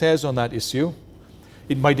Bible says on that issue.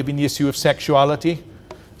 It might have been the issue of sexuality,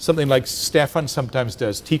 something like Stephan sometimes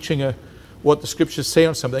does, teaching what the scriptures say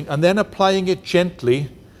on something, and then applying it gently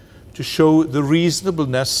to show the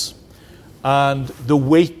reasonableness and the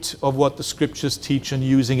weight of what the scriptures teach, and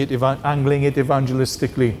using it, angling it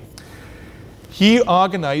evangelistically. He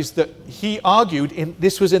argued,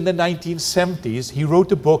 this was in the 1970s, he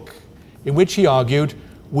wrote a book in which he argued,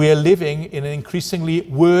 we're living in an increasingly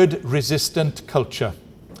word-resistant culture.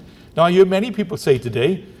 Now, I hear many people say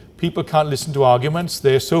today, people can't listen to arguments,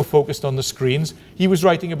 they're so focused on the screens. He was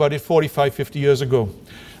writing about it 45, 50 years ago.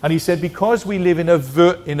 And he said, because we live in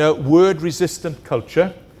a word-resistant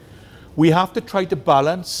culture, we have to try to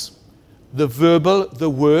balance the verbal, the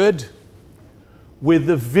word, with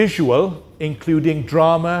the visual, including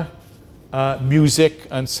drama, music,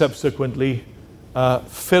 and subsequently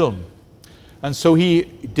film. And so he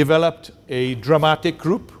developed a dramatic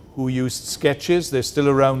group who used sketches. They're still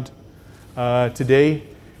around today.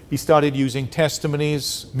 He started using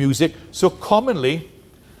testimonies, music. So commonly,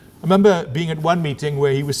 I remember being at one meeting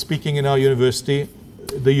where he was speaking in our university,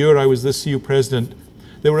 the year I was the CU president.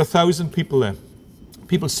 There were 1,000 people there,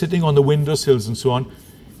 people sitting on the windowsills and so on.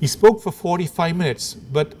 He spoke for 45 minutes,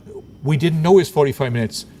 but we didn't know it was 45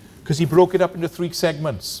 minutes because he broke it up into 3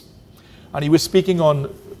 segments. And he was speaking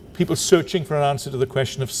on people searching for an answer to the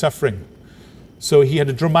question of suffering. So he had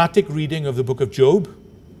a dramatic reading of the book of Job,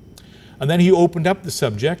 and then he opened up the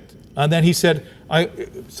subject, and then he said,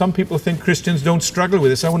 some people think Christians don't struggle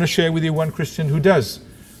with this. I want to share with you one Christian who does.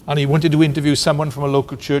 And he wanted to interview someone from a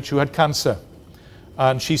local church who had cancer.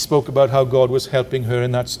 And she spoke about how God was helping her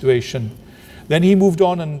in that situation. Then he moved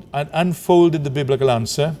on and unfolded the biblical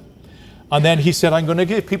answer. And then he said, I'm going to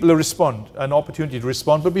give people an opportunity to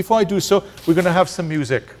respond. But before I do so, we're going to have some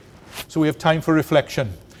music. So we have time for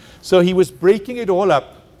reflection. So he was breaking it all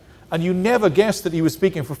up. And you never guessed that he was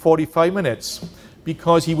speaking for 45 minutes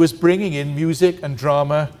because he was bringing in music and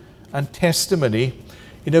drama and testimony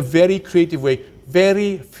in a very creative way.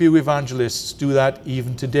 Very few evangelists do that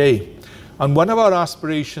even today. And one of our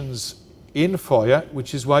aspirations in FOIA,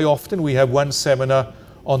 which is why often we have one seminar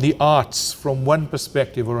on the arts from one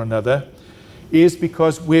perspective or another, is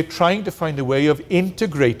because we're trying to find a way of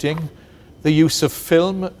integrating the use of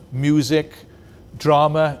film, music,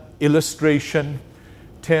 drama, illustration,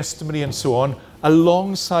 testimony, and so on,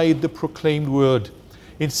 alongside the proclaimed word,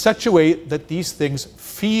 in such a way that these things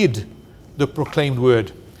feed the proclaimed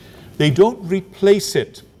word. They don't replace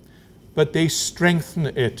it, but they strengthen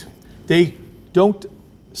it. They don't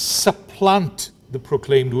supplant the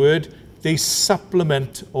proclaimed word, they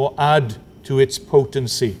supplement or add to its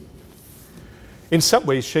potency. In some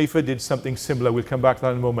ways, Schaeffer did something similar. We'll come back to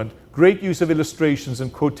that in a moment. Great use of illustrations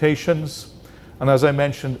and quotations, and as I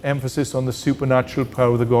mentioned, emphasis on the supernatural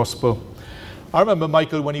power of the gospel. I remember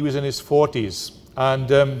Michael when he was in his 40s,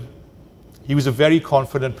 and he was a very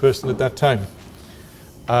confident person at that time.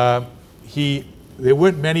 There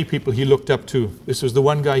weren't many people he looked up to. This was the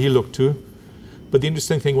one guy he looked to. But the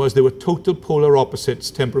interesting thing was they were total polar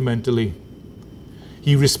opposites temperamentally.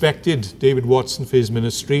 He respected David Watson for his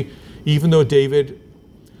ministry, even though David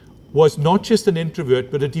was not just an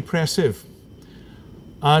introvert, but a depressive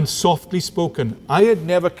and softly spoken. I had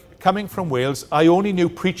never, coming from Wales, I only knew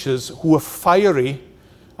preachers who were fiery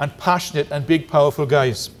and passionate and big, powerful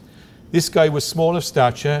guys. This guy was small of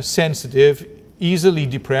stature, sensitive, easily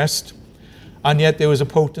depressed, and yet there was a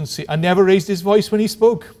potency. And never raised his voice when he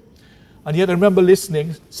spoke. And yet I remember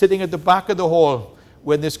listening, sitting at the back of the hall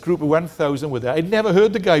when this group of 1,000 were there. I'd never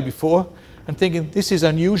heard the guy before, and thinking, this is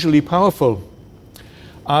unusually powerful.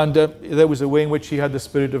 And there was a way in which he had the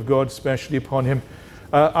Spirit of God specially upon him.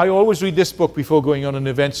 I always read this book before going on an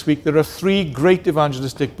events week. There are 3 great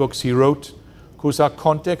evangelistic books he wrote. Of course, our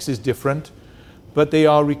context is different, but they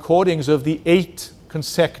are recordings of the 8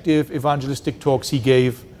 consecutive evangelistic talks he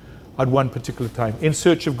gave at one particular time. In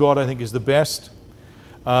Search of God, I think, is the best.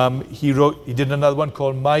 He did another one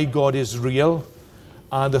called My God is Real,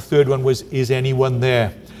 and the third one was Is Anyone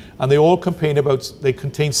There? And they all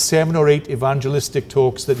contain 7 or 8 evangelistic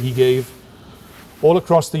talks that he gave all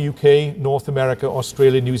across the UK, North America,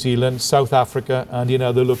 Australia, New Zealand, South Africa, and in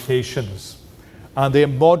other locations. And they're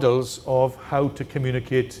models of how to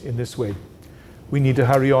communicate in this way. We need to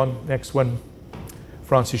hurry on. Next one,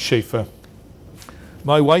 Francis Schaeffer.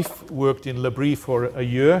 My wife worked in L'Abri for a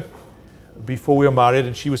year before we were married,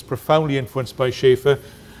 and she was profoundly influenced by Schaeffer,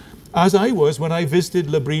 as I was when I visited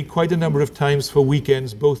L'Abri quite a number of times for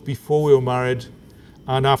weekends, both before we were married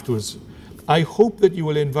and afterwards. I hope that you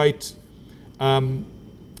will invite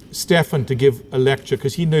Stefan to give a lecture,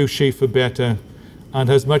 because he knows Schaeffer better and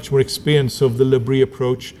has much more experience of the L'Abri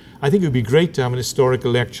approach. I think it would be great to have an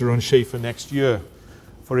historical lecture on Schaeffer next year,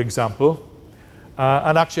 for example.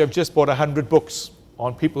 And actually, I've just bought 100 books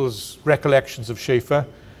on people's recollections of Schaeffer,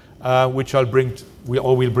 which we'll bring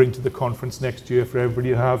to the conference next year for everybody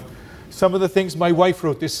to have. Some of the things my wife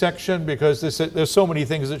wrote this section, because there's so many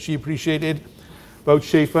things that she appreciated about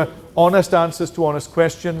Schaeffer. Honest answers to honest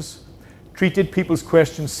questions. Treated people's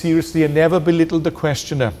questions seriously and never belittled the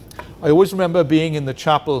questioner. I always remember being in the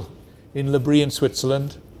chapel in L'Abri in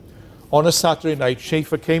Switzerland. On a Saturday night,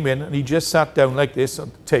 Schaeffer came in and he just sat down like this on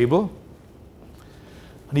the table.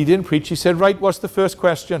 And he didn't preach. He said, right, what's the first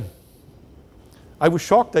question? I was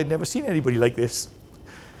shocked. I'd never seen anybody like this.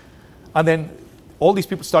 And then all these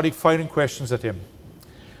people started firing questions at him.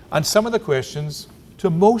 And some of the questions, to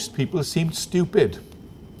most people, seemed stupid.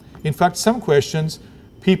 In fact, some questions,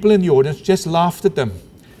 people in the audience just laughed at them.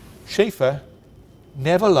 Schaeffer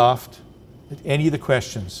never laughed at any of the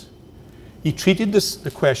questions. He treated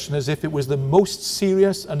the question as if it was the most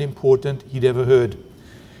serious and important he'd ever heard.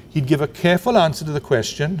 He'd give a careful answer to the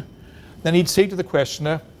question. Then he'd say to the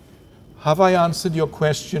questioner, have I answered your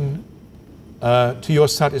question to your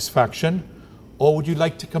satisfaction, or would you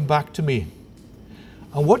like to come back to me?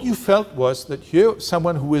 And what you felt was that here,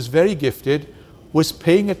 someone who was very gifted was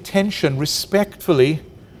paying attention respectfully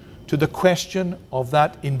to the question of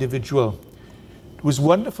that individual. It was a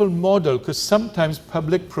wonderful model, because sometimes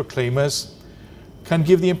public proclaimers can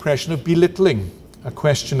give the impression of belittling a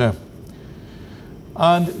questioner.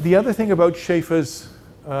 And the other thing about Schaeffer's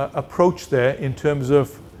approach there in terms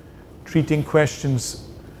of treating questions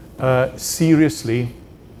seriously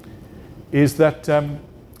is that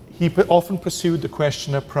he often pursued the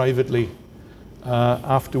questioner privately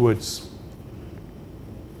afterwards.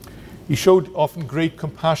 He showed often great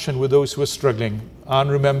compassion with those who were struggling. Anne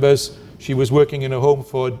remembers she was working in a home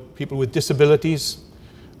for people with disabilities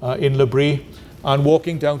in L'Abri, and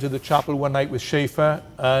walking down to the chapel one night with Schaeffer,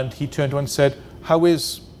 and he turned to her and said, how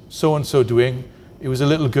is so-and-so doing? It was a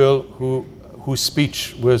little girl whose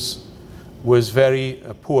speech was very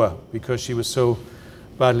poor, because she was so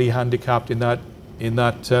badly handicapped at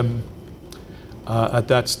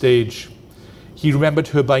that stage. He remembered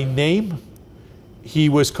her by name. He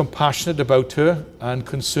was compassionate about her and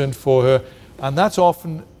concerned for her, and that's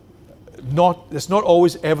often that's not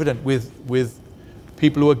always evident with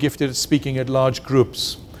people who are gifted at speaking at large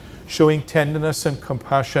groups, showing tenderness and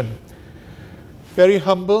compassion. Very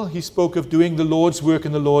humble. He spoke of doing the Lord's work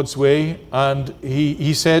in the Lord's way, and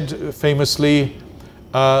he said famously,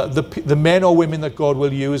 the men or women that God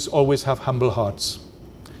will use always have humble hearts.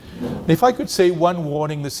 And if I could say one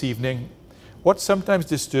warning this evening, what sometimes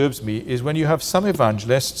disturbs me is when you have some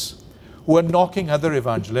evangelists who are knocking other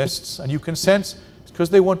evangelists, and you can sense it's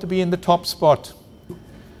because they want to be in the top spot.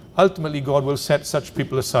 Ultimately, God will set such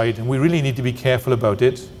people aside, and we really need to be careful about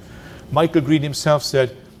it. Michael Green himself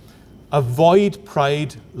said, avoid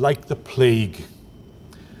pride like the plague,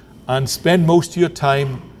 and spend most of your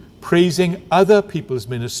time praising other people's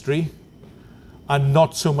ministry and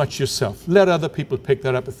not so much yourself. Let other people pick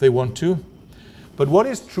that up if they want to. But what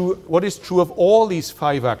is true of all these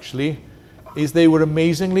 5 actually is they were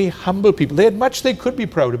amazingly humble people. They had much they could be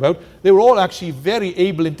proud about. They were all actually very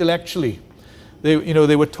able intellectually. They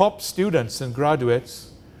were top students and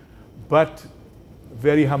graduates, but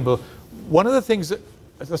very humble. One of the things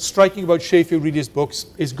that's striking about Schaeffer, read his books,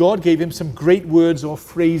 is God gave him some great words or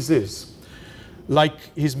phrases, like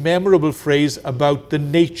his memorable phrase about the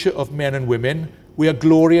nature of men and women, We are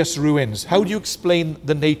glorious ruins. How do you explain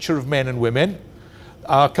the nature of men and women?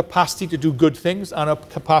 Our capacity to do good things and our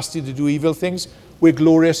capacity to do evil things? We're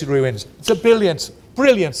glorious ruins. It's a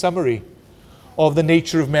brilliant summary of the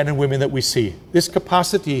nature of men and women that we see. This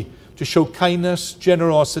capacity to show kindness,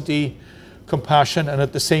 generosity, compassion, and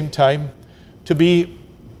at the same time to be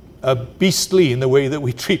beastly in the way that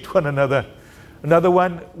we treat one another. Another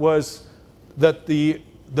one was that the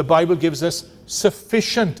Bible gives us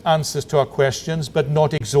sufficient answers to our questions, but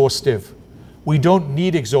not exhaustive. We don't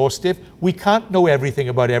need exhaustive. We can't know everything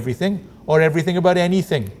about everything or everything about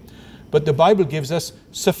anything. But the Bible gives us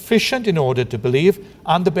sufficient in order to believe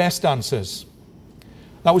and the best answers.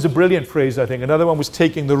 That was a brilliant phrase, I think. Another one was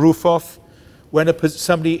taking the roof off. When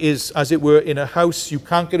somebody is, as it were, in a house, you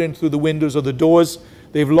can't get in through the windows or the doors.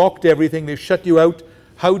 They've locked everything. They've shut you out.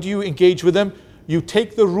 How do you engage with them? You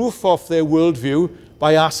take the roof off their worldview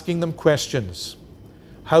by asking them questions.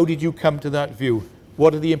 How did you come to that view?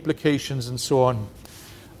 What are the implications and so on?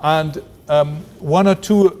 And one or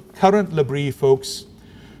two current L'Abri folks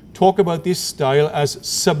talk about this style as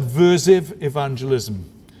subversive evangelism,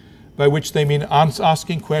 by which they mean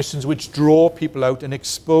asking questions which draw people out and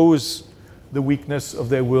expose the weakness of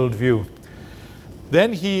their worldview.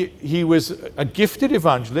 Then he was a gifted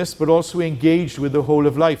evangelist, but also engaged with the whole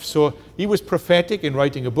of life. So he was prophetic in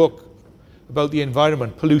writing a book about the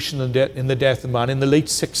environment, pollution and in the death of man in the late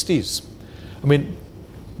 60s. I mean,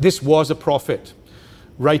 this was a prophet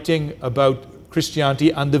writing about Christianity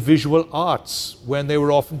and the visual arts when they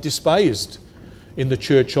were often despised in the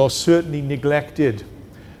church or certainly neglected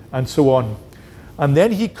and so on. And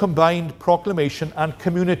then he combined proclamation and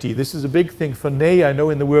community. This is a big thing for Nay, I know,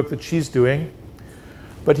 in the work that she's doing.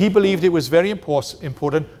 But he believed it was very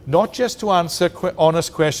important not just to answer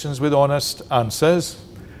honest questions with honest answers,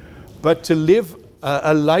 but to live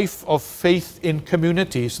a life of faith in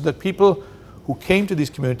community so that people who came to these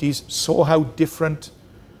communities saw how different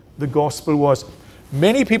the gospel was.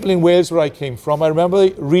 Many people in Wales, where I came from, I remember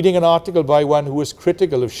reading an article by one who was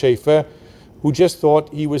critical of Schaeffer, who just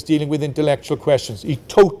thought he was dealing with intellectual questions. He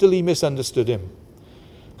totally misunderstood him.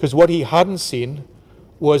 Because what he hadn't seen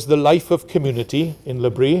was the life of community in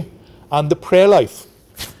L'Abri and the prayer life.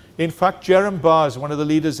 In fact, Jerome Bars, one of the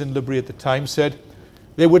leaders in L'Abri at the time, said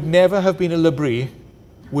there would never have been a L'Abri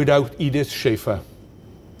without Edith Schaeffer.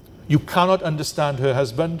 You cannot understand her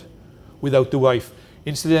husband without the wife.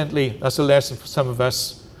 Incidentally, that's a lesson for some of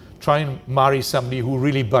us. Try and marry somebody who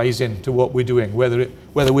really buys into what we're doing. Whether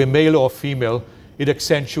we're male or female, it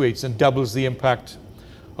accentuates and doubles the impact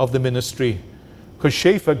of the ministry. Because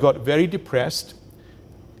Schaeffer got very depressed,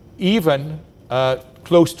 even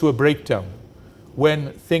close to a breakdown,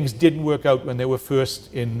 when things didn't work out when they were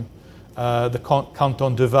first in the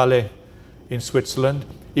Canton de Valais in Switzerland.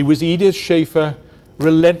 It was Edith Schaeffer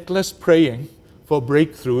relentless praying for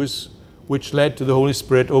breakthroughs which led to the Holy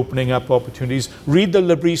Spirit opening up opportunities. Read the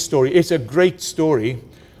L'Abri story. It's a great story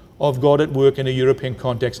of God at work in a European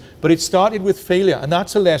context. But it started with failure, and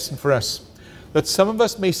that's a lesson for us. That some of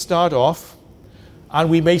us may start off and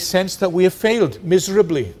we may sense that we have failed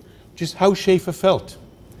miserably, which is how Schaeffer felt.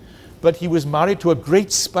 But he was married to a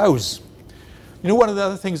great spouse. You know, one of the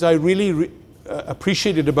other things I really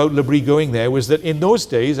appreciated about L'Abri going there was that in those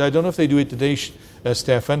days, I don't know if they do it today,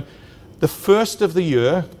 Stefan, the first of the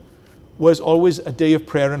year was always a day of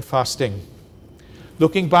prayer and fasting.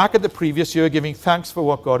 Looking back at the previous year, giving thanks for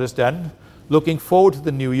what God has done, looking forward to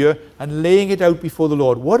the new year, and laying it out before the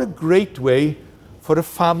Lord. What a great way for a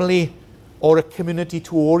family or a community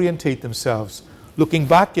to orientate themselves. Looking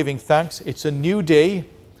back, giving thanks. It's a new day.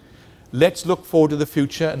 Let's look forward to the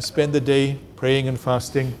future and spend the day praying and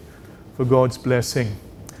fasting for God's blessing.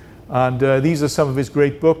 And these are some of his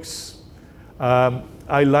great books.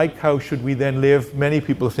 I like How Should We Then Live. Many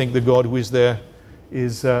people think the God who is there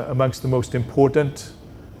is amongst the most important.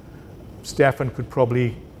 Stefan could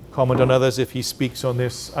probably comment on others if he speaks on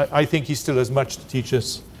this. I think he still has much to teach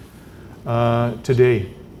us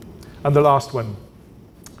today. And the last one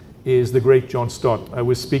is the great John Stott. I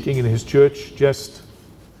was speaking in his church just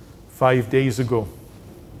 5 days ago.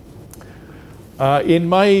 In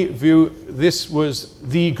my view, this was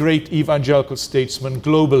the great evangelical statesman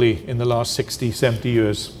globally in the last 60, 70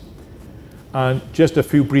 years. And just a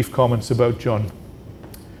few brief comments about John.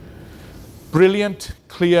 Brilliant,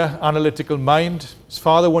 clear, analytical mind. His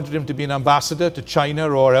father wanted him to be an ambassador to China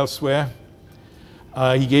or elsewhere.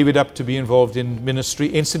 He gave it up to be involved in ministry.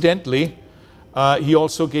 Incidentally, he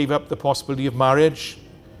also gave up the possibility of marriage.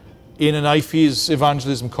 In an IFES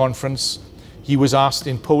evangelism conference, he was asked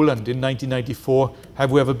in Poland in 1994,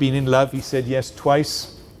 have we ever been in love? He said yes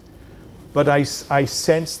twice. But I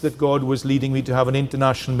sensed that God was leading me to have an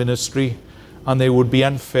international ministry, and they would be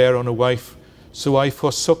unfair on a wife. So I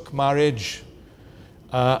forsook marriage,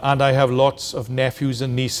 and I have lots of nephews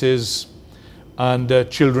and nieces and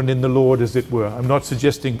children in the Lord, as it were. I'm not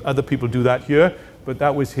suggesting other people do that here, but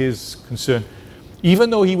that was his concern. Even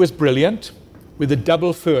though he was brilliant, with a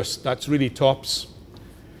double first, that's really tops,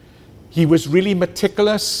 he was really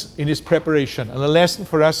meticulous in his preparation. And a lesson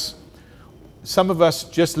for us, some of us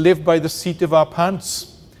just live by the seat of our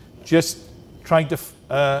pants, just trying to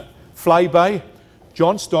fly by.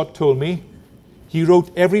 John Stott told me he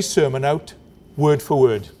wrote every sermon out word for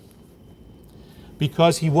word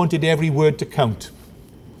because he wanted every word to count.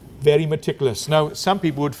 Very meticulous. Now, some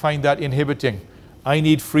people would find that inhibiting. I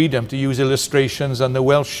need freedom to use illustrations, and the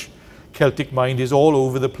Welsh Celtic mind is all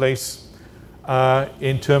over the place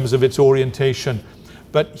in terms of its orientation.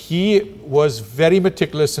 But he was very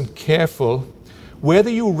meticulous and careful.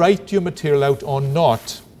 Whether you write your material out or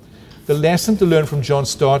not, the lesson to learn from John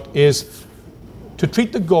Stott is to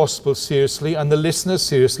treat the gospel seriously and the listeners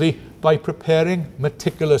seriously by preparing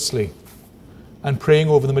meticulously and praying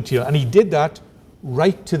over the material. And he did that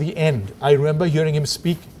right to the end. I remember hearing him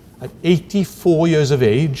speak at 84 years of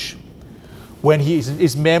age when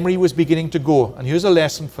his memory was beginning to go. And here's a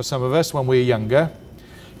lesson for some of us when we're younger.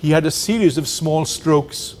 He had a series of small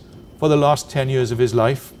strokes for the last 10 years of his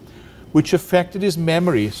life, which affected his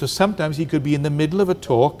memory. So sometimes he could be in the middle of a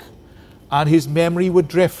talk and his memory would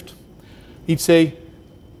drift. He'd say,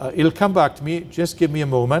 it'll come back to me, just give me a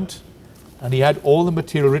moment. And he had all the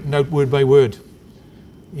material written out word by word.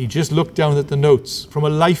 He just looked down at the notes from a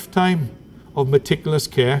lifetime of meticulous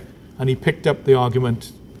care, and he picked up the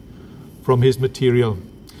argument from his material.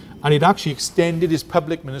 And it actually extended his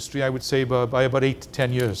public ministry, I would say, by about 8 to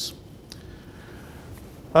 10 years.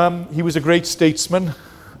 He was a great statesman.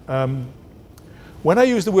 When I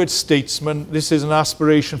use the word statesman, this is an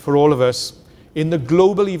aspiration for all of us. In the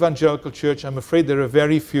global evangelical church, I'm afraid there are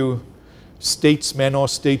very few statesmen or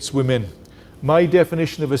stateswomen. My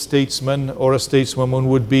definition of a statesman or a stateswoman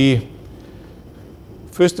would be,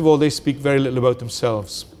 first of all, they speak very little about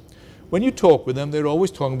themselves. When you talk with them, they're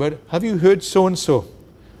always talking about, have you heard so-and-so?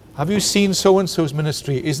 Have you seen so-and-so's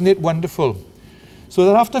ministry? Isn't it wonderful? So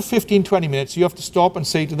that after 15, 20 minutes, you have to stop and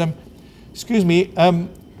say to them, excuse me,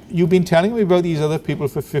 you've been telling me about these other people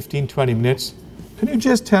for 15, 20 minutes. Can you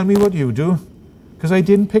just tell me what you do? Because I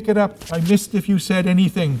didn't pick it up. I missed if you said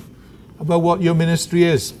anything about what your ministry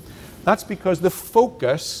is. That's because the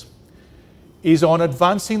focus is on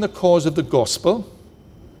advancing the cause of the gospel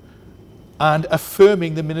and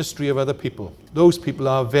affirming the ministry of other people. Those people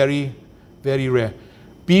are very, very rare.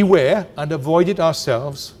 Beware and avoid it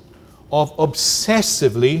ourselves of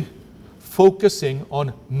obsessively focusing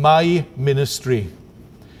on my ministry.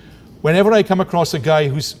 Whenever I come across a guy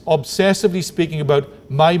who's obsessively speaking about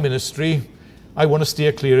my ministry, I want to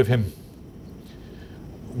steer clear of him.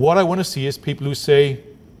 What I want to see is people who say,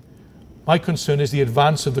 my concern is the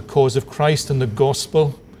advance of the cause of Christ and the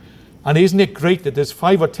gospel. And isn't it great that there's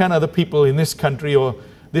 5 or 10 other people in this country or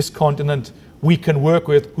this continent we can work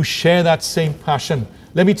with who share that same passion?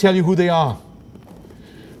 Let me tell you who they are.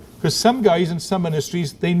 Because some guys in some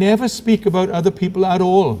ministries, they never speak about other people at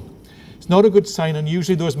all. It's not a good sign, and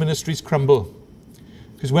usually those ministries crumble.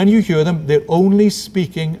 Because when you hear them, they're only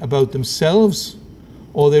speaking about themselves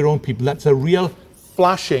or their own people. That's a real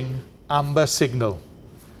flashing amber signal.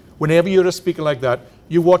 Whenever you're a speaker like that,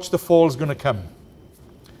 you watch the fall's going to come.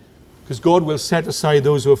 Because God will set aside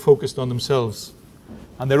those who are focused on themselves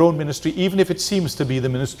and their own ministry, even if it seems to be the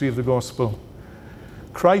ministry of the gospel.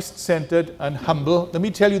 Christ-centered and humble. Let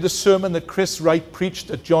me tell you the sermon that Chris Wright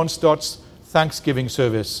preached at John Stott's Thanksgiving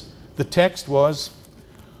service. The text was,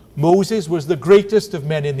 Moses was the greatest of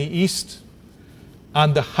men in the East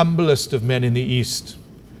and the humblest of men in the East.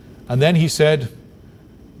 And then he said,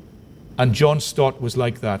 and John Stott was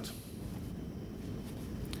like that.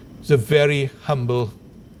 He's a very humble,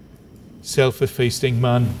 self-effacing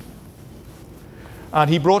man. And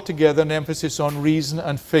he brought together an emphasis on reason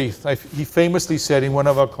and faith. He famously said in one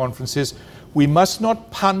of our conferences, we must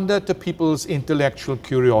not pander to people's intellectual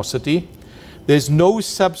curiosity. There's no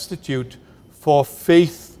substitute for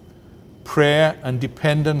faith, prayer, and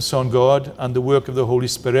dependence on God and the work of the Holy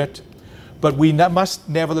Spirit. But we must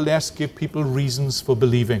nevertheless give people reasons for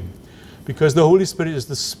believing. Because the Holy Spirit is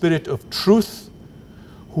the Spirit of truth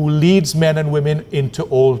who leads men and women into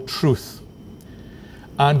all truth.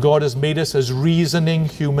 And God has made us as reasoning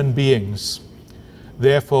human beings.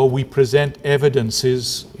 Therefore, we present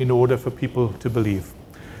evidences in order for people to believe.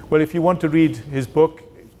 Well, if you want to read his book,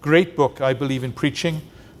 great book, I believe, in preaching.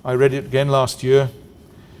 I read it again last year.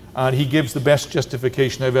 And he gives the best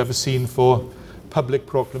justification I've ever seen for public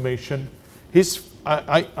proclamation.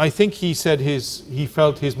 I think he said he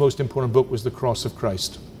felt his most important book was The Cross of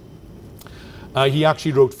Christ. He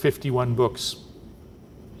actually wrote 51 books.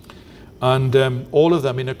 And all of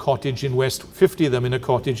them in a cottage in 50 of them in a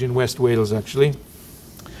cottage in West Wales, actually.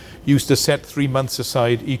 He used to set 3 months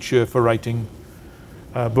aside each year for writing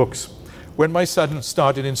books. When my son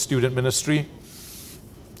started in student ministry,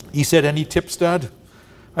 he said, "Any tips, Dad?"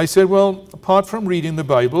 I said, "Well, apart from reading the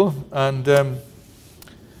Bible and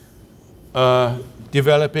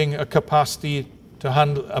developing a capacity to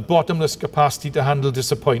handle, a bottomless capacity to handle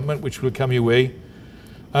disappointment, which will come your way.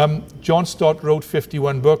 John Stott wrote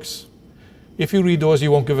 51 books. If you read those,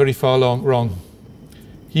 you won't go very far wrong.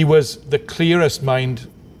 He was the clearest mind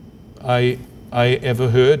I ever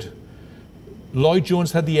heard. Lloyd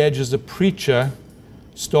Jones had the edge as a preacher.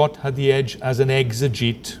 Stott had the edge as an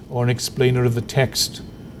exegete or an explainer of the text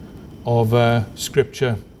of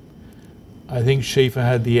Scripture. I think Schaeffer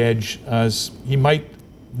had the edge as, he might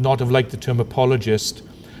not have liked the term apologist,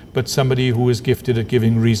 but somebody who is gifted at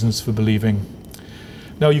giving reasons for believing.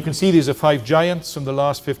 Now you can see these are 5 giants from the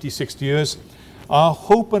last 50, 60 years. Our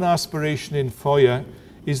hope and aspiration in Foyer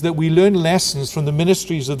is that we learn lessons from the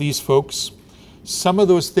ministries of these folks. Some of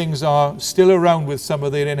those things are still around with some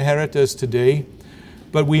of their inheritors today,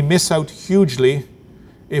 but we miss out hugely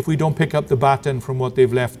if we don't pick up the baton from what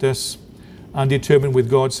they've left us and determine with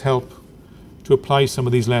God's help to apply some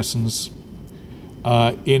of these lessons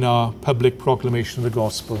in our public proclamation of the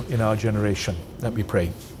gospel in our generation. Let me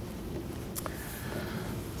pray.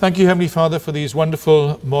 Thank you, Heavenly Father, for these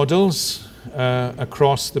wonderful models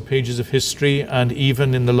across the pages of history and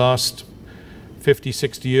even in the last 50,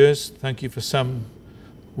 60 years. Thank you for some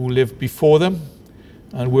who lived before them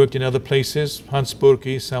and worked in other places. Hans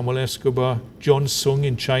Burki, Samuel Escobar, John Sung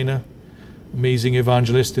in China, amazing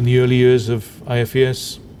evangelist in the early years of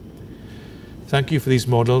IFES. Thank you for these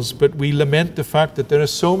models, but we lament the fact that there are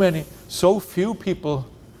so few people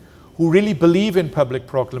who really believe in public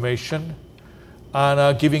proclamation and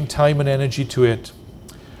are giving time and energy to it.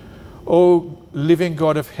 Oh, living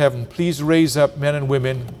God of heaven, please raise up men and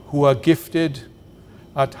women who are gifted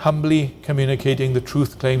at humbly communicating the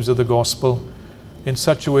truth claims of the gospel in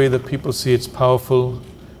such a way that people see it's powerful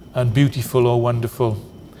and beautiful or wonderful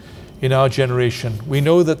in our generation. We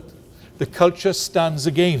know that the culture stands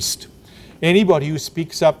against anybody who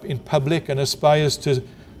speaks up in public and aspires to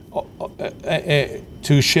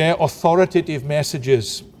share authoritative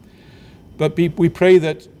messages. But we pray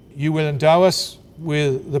that you will endow us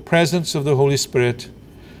with the presence of the Holy Spirit,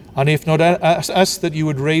 and if not us, that you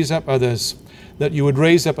would raise up others, that you would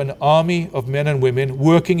raise up an army of men and women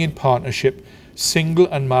working in partnership, single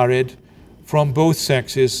and married, from both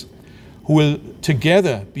sexes, who will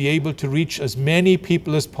together be able to reach as many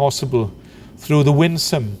people as possible through the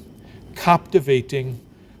winsome, captivating,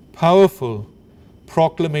 powerful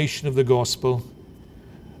proclamation of the gospel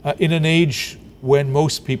in an age when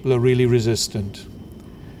most people are really resistant.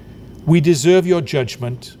 We deserve your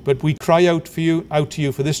judgment, but we cry out to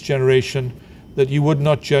you for this generation, that you would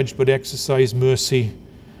not judge but exercise mercy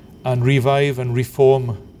and revive and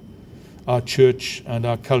reform our church and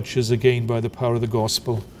our cultures again by the power of the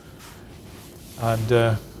gospel.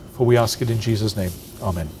 And for we ask it in Jesus' name.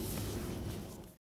 Amen.